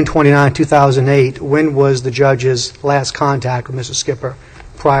 June 29, 2008. When was the judge's last contact with Mr. Skipper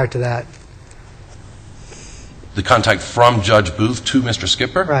prior to that? The contact from Judge Booth to Mr.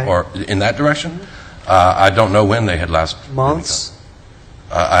 Skipper? Right. Or in that direction? I don't know when they had last... Months?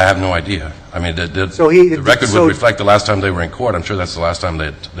 I have no idea. I mean, the record would reflect the last time they were in court. I'm sure that's the last time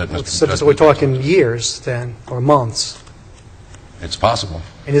that Mr. So we're talking years then, or months? It's possible.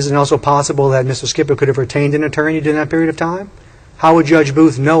 And is it also possible that Mr. Skipper could have retained an attorney during that period of time? How would Judge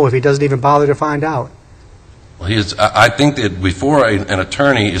Booth know if he doesn't even bother to find out? Well, I think that before an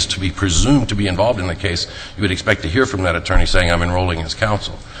attorney is to be presumed to be involved in the case, you would expect to hear from that attorney saying, I'm enrolling as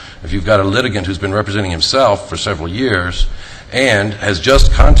counsel. If you've got a litigant who's been representing himself for several years and has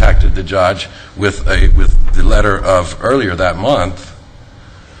just contacted the judge with the letter of earlier that month.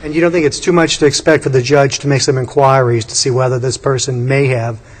 And you don't think it's too much to expect for the judge to make some inquiries to see whether this person may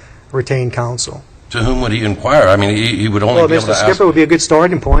have retained counsel? To whom would he inquire? I mean, he would only be able to ask. Mr. Skipper would be a good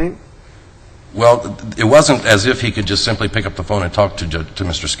starting point. Well, it wasn't as if he could just simply pick up the phone and talk to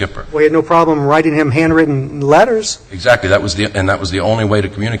Mr. Skipper. Well, he had no problem writing him handwritten letters. Exactly. That was the only way to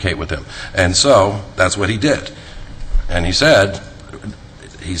communicate with him. And so that's what he did. And he said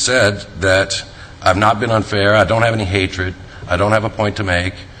that I've not been unfair. I don't have any hatred. I don't have a point to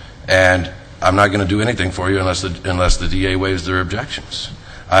make, and I'm not going to do anything for you unless the DA waives their objections.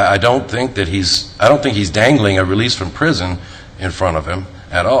 I don't think he's dangling a release from prison in front of him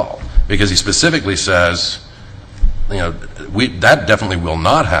at all, because he specifically says, that definitely will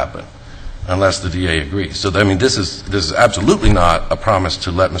not happen unless the DA agrees. So I mean, this is absolutely not a promise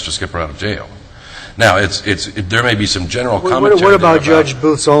to let Mr. Skipper out of jail. Now, there may be some general commentary. What about Judge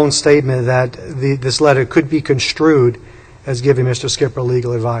Booth's own statement that this letter could be construed as giving Mr. Skipper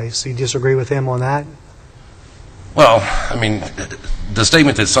legal advice? Do you disagree with him on that? Well, I mean, the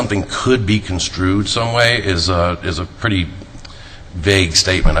statement that something could be construed some way is a pretty vague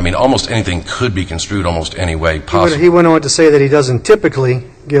statement. I mean, almost anything could be construed almost any way possible. He went on to say that he doesn't typically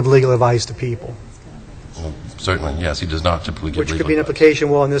give legal advice to people. Well, certainly, yes, he does not typically give legal advice. Which could be an implication,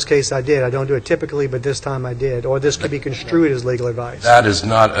 well, in this case I did. I don't do it typically, but this time I did. Or this could be construed as legal advice. That is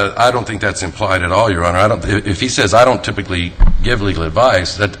not, I don't think that's implied at all, Your Honor. If he says I don't typically give legal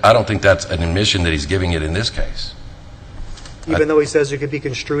advice, I don't think that's an admission that he's giving it in this case. Even though he says it could be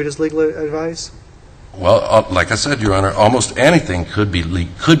construed as legal advice? Well, like I said, Your Honor, almost anything could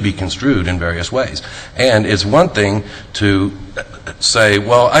be construed in various ways. And it's one thing to say,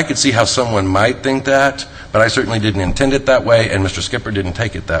 well, I could see how someone might think that, but I certainly didn't intend it that way, and Mr. Skipper didn't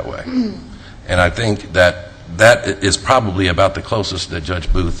take it that way. And I think that is probably about the closest that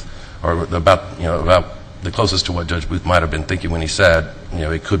Judge Booth, or about the closest to what Judge Booth might have been thinking when he said,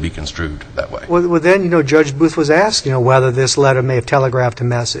 it could be construed that way. Well, then, Judge Booth was asked, whether this letter may have telegraphed a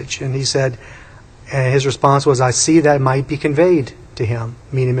message, and he said, and his response was, I see that might be conveyed to him,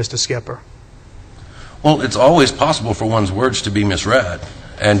 meaning Mr. Skipper. Well, it's always possible for one's words to be misread.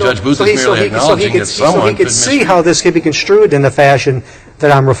 And Judge Booth is merely acknowledging that someone could misread. So he could see how this could be construed in the fashion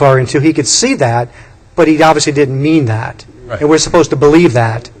that I'm referring to. He could see that, but he obviously didn't mean that. Right. And we're supposed to believe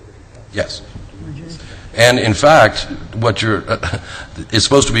that. Yes. And in fact, it's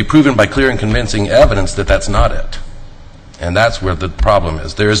supposed to be proven by clear and convincing evidence that that's not it. And that's where the problem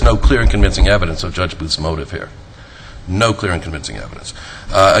is. There is no clear and convincing evidence of Judge Booth's motive here. No clear and convincing evidence.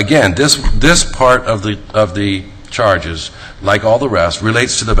 Again, this part of the charges, like all the rest,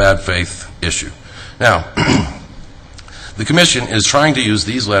 relates to the bad faith issue. Now, the Commission is trying to use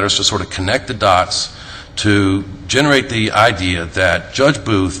these letters to sort of connect the dots to generate the idea that Judge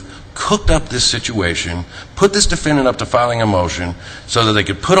Booth cooked up this situation, put this defendant up to filing a motion so that they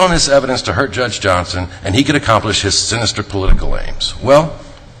could put on this evidence to hurt Judge Johnson and he could accomplish his sinister political aims. Well,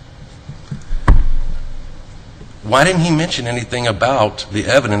 why didn't he mention anything about the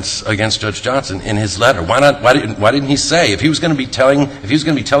evidence against Judge Johnson in his letter? Why didn't he say, if he was going to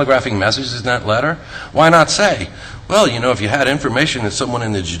be telegraphing messages in that letter, why not say, well, if you had information that someone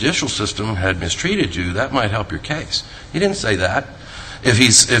in the judicial system had mistreated you, that might help your case. He didn't say that. If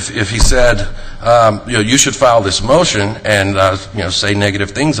he said, you should file this motion and say negative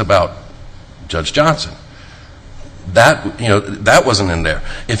things about Judge Johnson, that wasn't in there.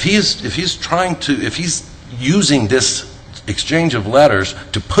 If he's using this exchange of letters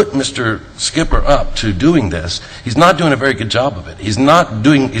to put Mr. Skipper up to doing this, he's not doing a very good job of it. He's not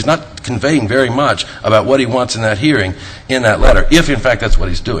conveying very much about what he wants in that hearing in that letter, if in fact that's what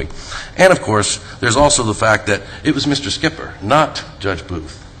he's doing. And of course, there's also the fact that it was Mr. Skipper, not Judge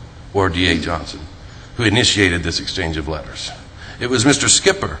Booth or D.A. Johnson, who initiated this exchange of letters. It was Mr.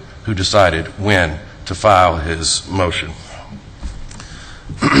 Skipper who decided when to file his motion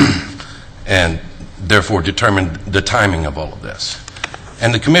and therefore determined the timing of all of this.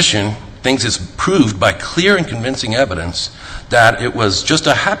 And the Commission thinks it's proved by clear and convincing evidence that it was just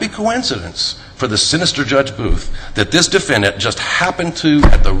a happy coincidence for the sinister Judge Booth that this defendant just happened to,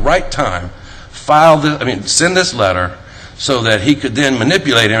 at the right time, send this letter so that he could then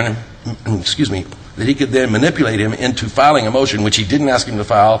manipulate him, into filing a motion which he didn't ask him to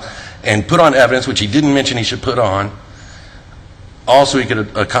file and put on evidence which he didn't mention he should put on, also he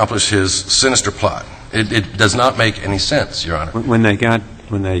could accomplish his sinister plot. It does not make any sense, Your Honor. When they got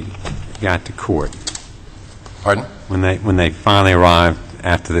to court, Pardon? When they finally arrived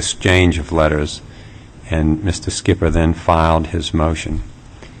after the exchange of letters, and Mr. Skipper then filed his motion,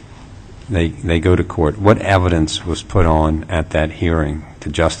 they go to court. What evidence was put on at that hearing to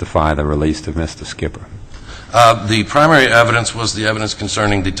justify the release of Mr. Skipper? The primary evidence was the evidence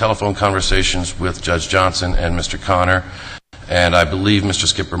concerning the telephone conversations with Judge Johnson and Mr. Connor, and I believe Mr.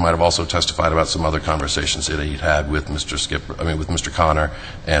 Skipper might have also testified about some other conversations that he'd had with Mr. Connor,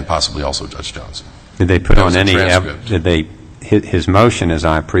 and possibly also Judge Johnson. Did they put on any evidence? His motion, as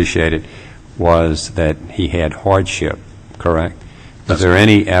I appreciate it, was that he had hardship, correct? Was there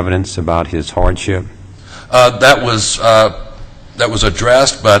any evidence about his hardship? That was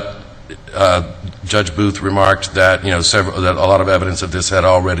addressed, but Judge Boothe remarked that that a lot of evidence of this had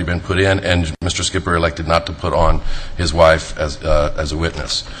already been put in, and Mr. Skipper elected not to put on his wife as a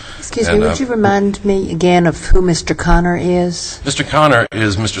witness. Excuse me, would you remind me again of who Mr. Connor is? Mr. Connor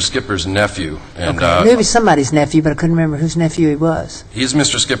is Mr. Skipper's nephew. And, okay. Maybe somebody's nephew, but I couldn't remember whose nephew he was. He's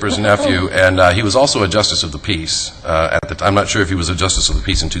Mr. Skipper's nephew, and he was also a justice of the peace. I'm not sure if he was a justice of the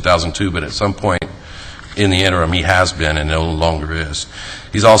peace in 2002, but at some point in the interim he has been and no longer is.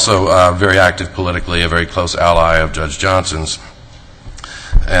 He's also very active politically, a very close ally of Judge Johnson's.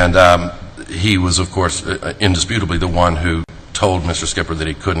 And he was, of course, indisputably the one who told Mr. Skipper that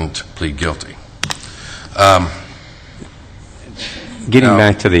he couldn't plead guilty. Getting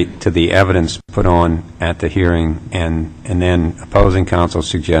back to the evidence put on at the hearing, and then opposing counsel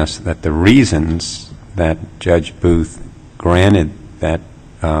suggests that the reasons that Judge Boothe granted that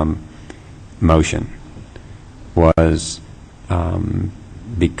motion was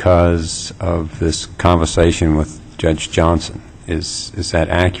because of this conversation with Judge Johnson. Is that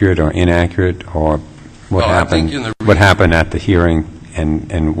accurate or inaccurate, or what happened? What happened at the hearing,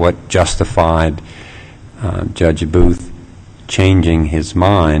 and what justified Judge Boothe changing his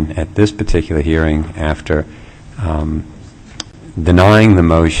mind at this particular hearing after denying the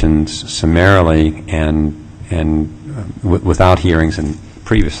motions summarily and without hearings and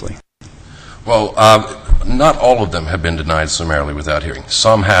previously? Well, not all of them have been denied summarily without hearing.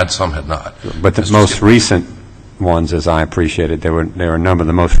 Some had, some had not. But the most recent ones, as I appreciate it, there were a number of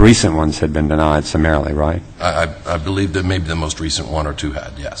the most recent ones had been denied summarily, right? I believe that maybe the most recent one or two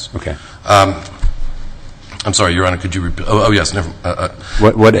had, yes. Okay. I'm sorry, Your Honor, could you repeat? Oh, yes. Never,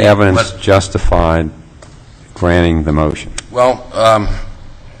 what evidence justified granting the motion? Well,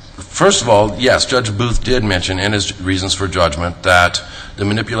 first of all, yes, Judge Boothe did mention in his reasons for judgment that the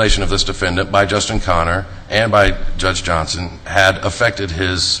manipulation of this defendant by Justin Connor and by Judge Johnson had affected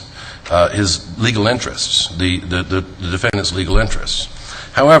his legal interests, the defendant's legal interests.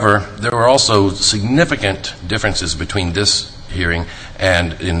 However, there were also significant differences between this hearing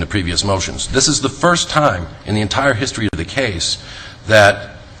and in the previous motions. This is the first time in the entire history of the case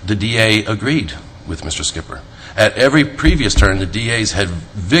that the DA agreed with Mr. Skipper. At every previous turn, the DAs had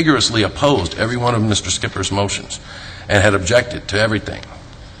vigorously opposed every one of Mr. Skipper's motions and had objected to everything.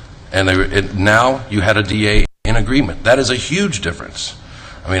 And now you had a DA in agreement. That is a huge difference.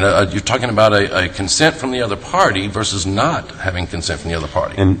 I mean, you're talking about a consent from the other party versus not having consent from the other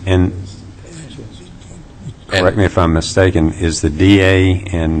party. And correct me if I'm mistaken, is the DA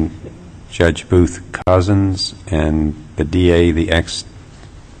and Judge Boothe cousins, and the DA the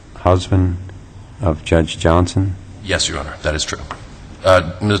ex-husband of Judge Johnson? Yes, Your Honor, that is true.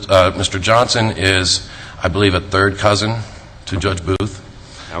 Mr. Johnson is, I believe, a third cousin to Judge Boothe,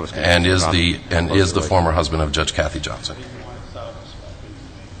 and is the former husband of Judge Kathy Johnson.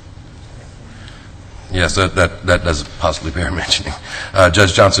 Yes, that does possibly bear mentioning.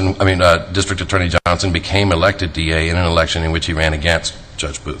 Judge Johnson, District Attorney Johnson became elected DA in an election in which he ran against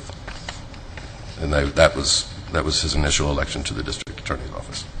Judge Boothe, and that was his initial election to the District Attorney's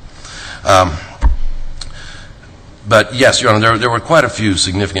office. But yes, Your Honor, there were quite a few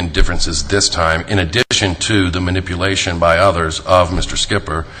significant differences this time, in addition to the manipulation by others of Mr.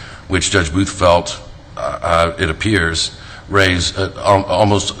 Skipper, which Judge Boothe felt, it appears, raised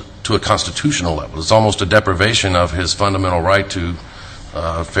almost to a constitutional level. It's almost a deprivation of his fundamental right to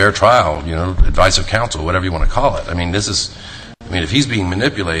fair trial, advice of counsel, whatever you want to call it. If he's being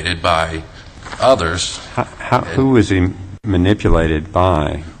manipulated by others. Who was he manipulated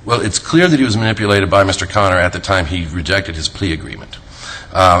by? Well, it's clear that he was manipulated by Mr. Connor at the time he rejected his plea agreement.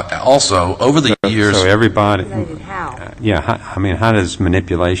 Also, over the years... So everybody... How? How does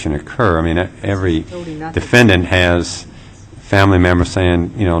manipulation occur? Every defendant has family members saying,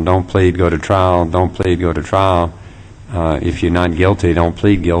 don't plead, go to trial, don't plead, go to trial. If you're not guilty, don't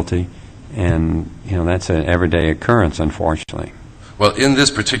plead guilty. And, that's an everyday occurrence, unfortunately. Well, in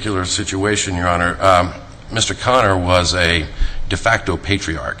this particular situation, Your Honor, Mr. Connor was a de facto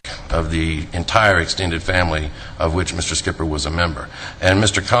patriarch. of the entire extended family of which Mr. Skipper was a member. And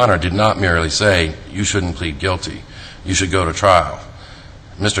Mr. Connor did not merely say, you shouldn't plead guilty, you should go to trial.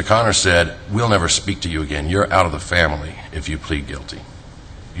 Mr. Connor said, we'll never speak to you again. You're out of the family if you plead guilty.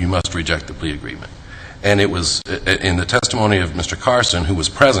 You must reject the plea agreement. And it was in the testimony of Mr. Carson, who was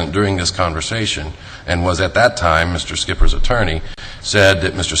present during this conversation and was at that time Mr. Skipper's attorney, said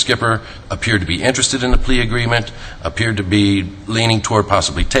that Mr. Skipper appeared to be interested in the plea agreement, appeared to be leaning toward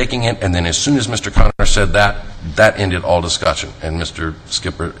possibly taking it, and then as soon as Mr. Connor said that, that ended all discussion. And Mr.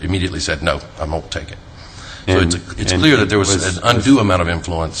 Skipper immediately said, no, I won't take it. So it's clear that there was an undue amount of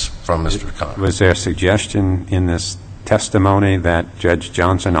influence from Mr. Connor. Was there a suggestion in this testimony that Judge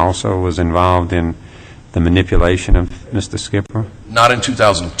Johnson also was involved in the manipulation of Mr. Skipper? Not in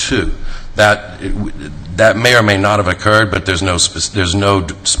 2002. That may or may not have occurred, but there's no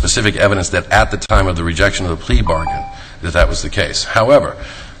specific evidence that at the time of the rejection of the plea bargain that was the case. However,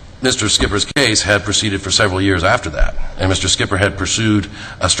 Mr. Skipper's case had proceeded for several years after that, and Mr. Skipper had pursued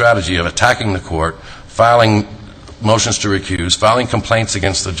a strategy of attacking the court, filing motions to recuse, filing complaints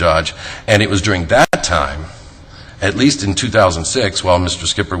against the judge, and it was during that time, at least in 2006, while Mr.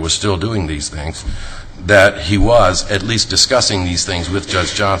 Skipper was still doing these things, that he was at least discussing these things with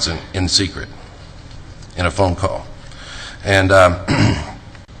Judge Johnson in secret, in a phone call. And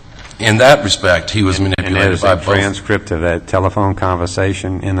in that respect, he was manipulated by both. And there's a transcript of that telephone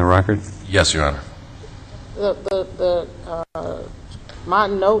conversation in the record? Yes, Your Honor. My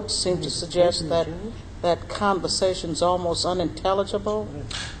notes seem to suggest that conversation's almost unintelligible.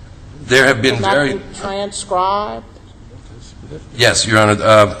 There have been Not very... transcribed? Yes, Your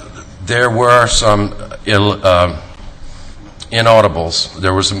Honor. There were some inaudibles.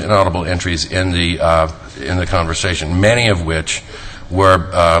 There were some inaudible entries in the conversation, many of which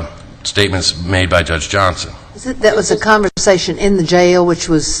were statements made by Judge Johnson. That was a conversation in the jail which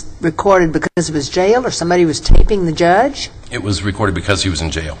was recorded because of his jail, or somebody was taping the judge? It was recorded because he was in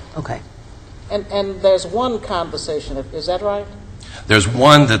jail. Okay. And there's one conversation, is that right? There's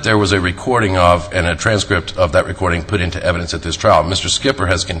one that there was a recording of and a transcript of that recording put into evidence at this trial. Mr. Skipper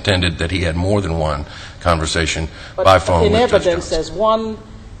has contended that he had more than one conversation by phone with Judge Johnson. In evidence, there's one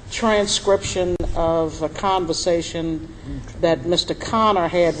transcription of a conversation that Mr. Connor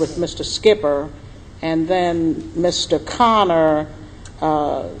had with Mr. Skipper, and then Mr. Connor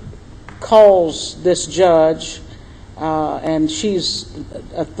calls this judge, and she's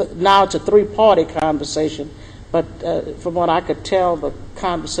now it's a three-party conversation. But from what I could tell, the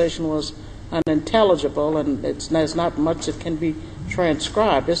conversation was unintelligible, and there's not much that can be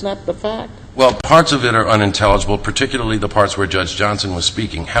transcribed. Isn't that the fact? Well, parts of it are unintelligible, particularly the parts where Judge Johnson was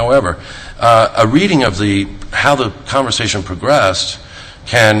speaking. However, a reading of how the conversation progressed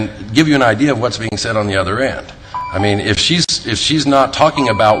can give you an idea of what's being said on the other end. I mean, if she's not talking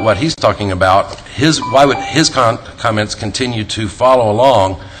about what he's talking about, why would his comments continue to follow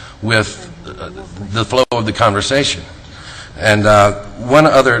along with the flow of the conversation? And one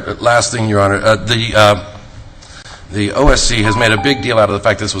other last thing, Your Honor, the OSC has made a big deal out of the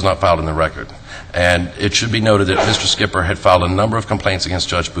fact this was not filed in the record. And it should be noted that Mr. Skipper had filed a number of complaints against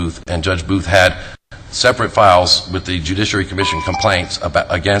Judge Boothe, and Judge Boothe had separate files with the Judiciary Commission complaints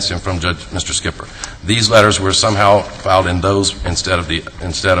against him from Mr. Skipper. These letters were somehow filed in those instead of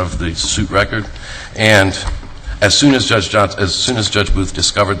the suit record. And as soon as Judge Boothe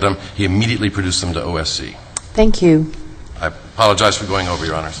discovered them, he immediately produced them to OSC. Thank you. I apologize for going over,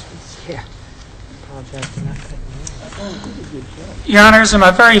 Your Honors. Here. Your Honors, in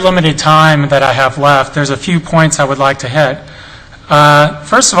my very limited time that I have left, there's a few points I would like to hit.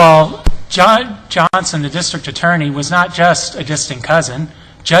 First of all, John Johnson, the district attorney, was not just a distant cousin.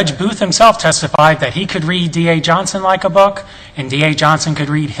 Judge Boothe himself testified that he could read D.A. Johnson like a book, and D.A. Johnson could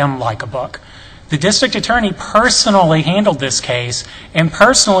read him like a book. The district attorney personally handled this case and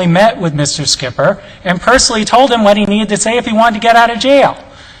personally met with Mr. Skipper and personally told him what he needed to say if he wanted to get out of jail.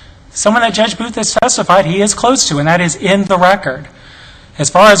 Someone that Judge Boothe has testified he is close to, and that is in the record. As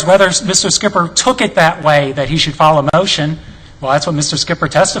far as whether Mr. Skipper took it that way, that he should file a motion, well, that's what Mr. Skipper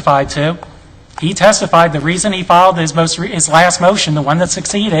testified to. He testified the reason he filed his last motion, the one that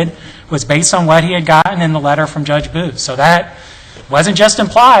succeeded, was based on what he had gotten in the letter from Judge Boothe. So that wasn't just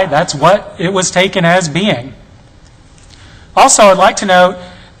implied, that's what it was taken as being. Also, I'd like to note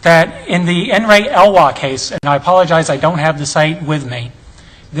that in the N. Ray Elwha case, and I apologize, I don't have the site with me,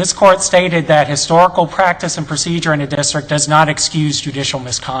 this court stated that historical practice and procedure in a district does not excuse judicial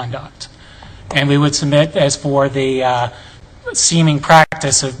misconduct. And we would submit as for the seeming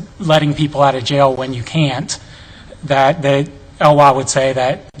practice of letting people out of jail when you can't, that Elwha would say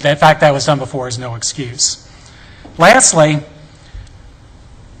that the fact that was done before is no excuse. Lastly,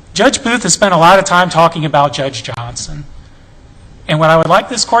 Judge Booth has spent a lot of time talking about Judge Johnson. And what I would like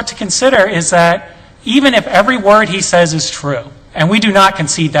this court to consider is that even if every word he says is true, and we do not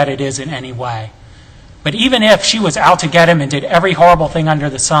concede that it is in any way, but even if she was out to get him and did every horrible thing under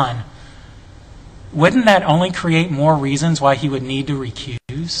the sun, wouldn't that only create more reasons why he would need to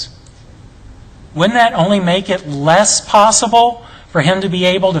recuse? Wouldn't that only make it less possible for him to be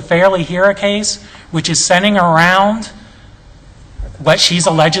able to fairly hear a case which is sending around what she's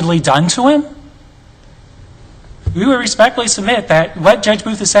allegedly done to him? We would respectfully submit that what Judge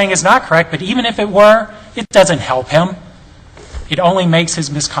Booth is saying is not correct, but even if it were, it doesn't help him. It only makes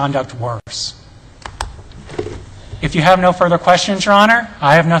his misconduct worse. If you have no further questions, Your Honor,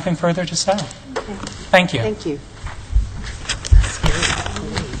 I have nothing further to say. Thank you. Thank you.